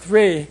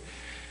R3,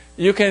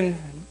 you can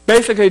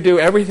basically do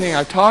everything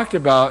I talked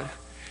about,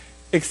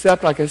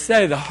 except, like I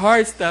say, the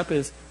hard step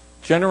is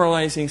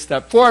generalizing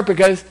step 4,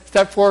 because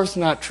step 4 is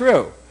not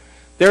true.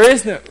 There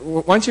is no,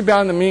 once you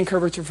bound the mean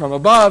curvature from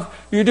above,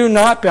 you do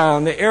not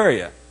bound the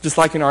area, just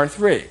like in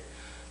R3.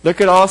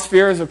 Look at all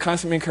spheres of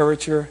constant mean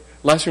curvature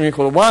less than or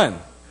equal to 1.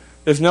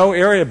 There's no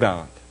area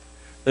bound.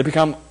 They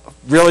become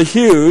really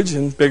huge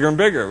and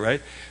bigger,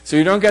 right? So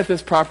you don't get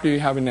this property you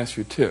have in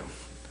SU2.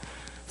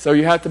 So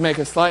you have to make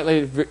a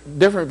slightly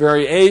different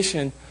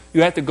variation.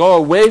 You have to go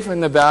away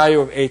from the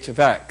value of h of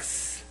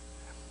x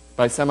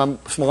by some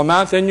small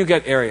amount, then you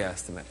get area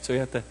estimate. So you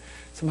have to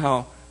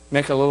somehow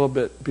make be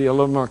a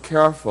little more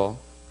careful.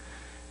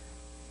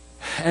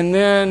 And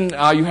then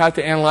you have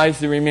to analyze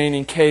the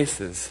remaining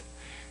cases.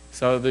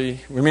 So the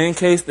remaining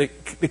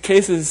the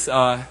cases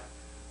are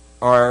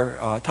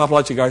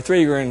topologic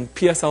R3. You're in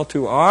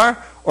PSL2R,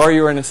 or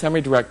you're in a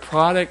semi-direct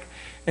product.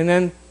 And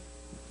then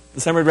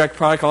the semi-direct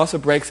product also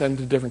breaks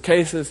into different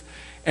cases.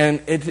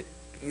 And it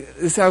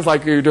sounds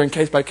like you're doing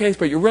case by case,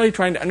 but you're really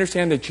trying to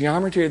understand the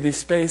geometry of these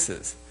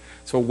spaces.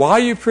 So while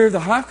you prove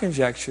the Hopf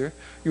conjecture,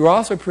 you're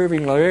also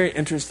proving a very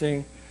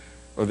interesting,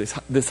 or this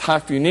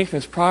Hopf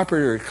uniqueness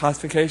property or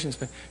classification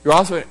space. You're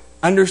also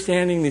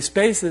understanding these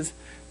spaces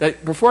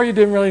that before you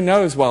didn't really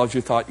know as well as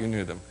you thought you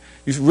knew them.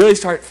 You really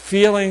start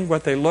feeling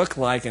what they look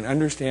like and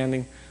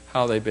understanding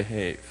how they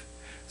behave.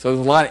 So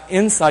there's a lot of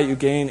insight you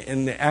gain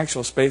in the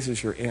actual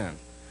spaces you're in.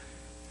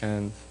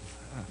 And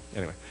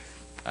anyway,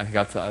 I think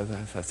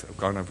that's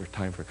gone over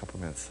time for a couple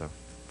of minutes, so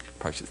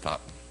probably should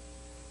stop.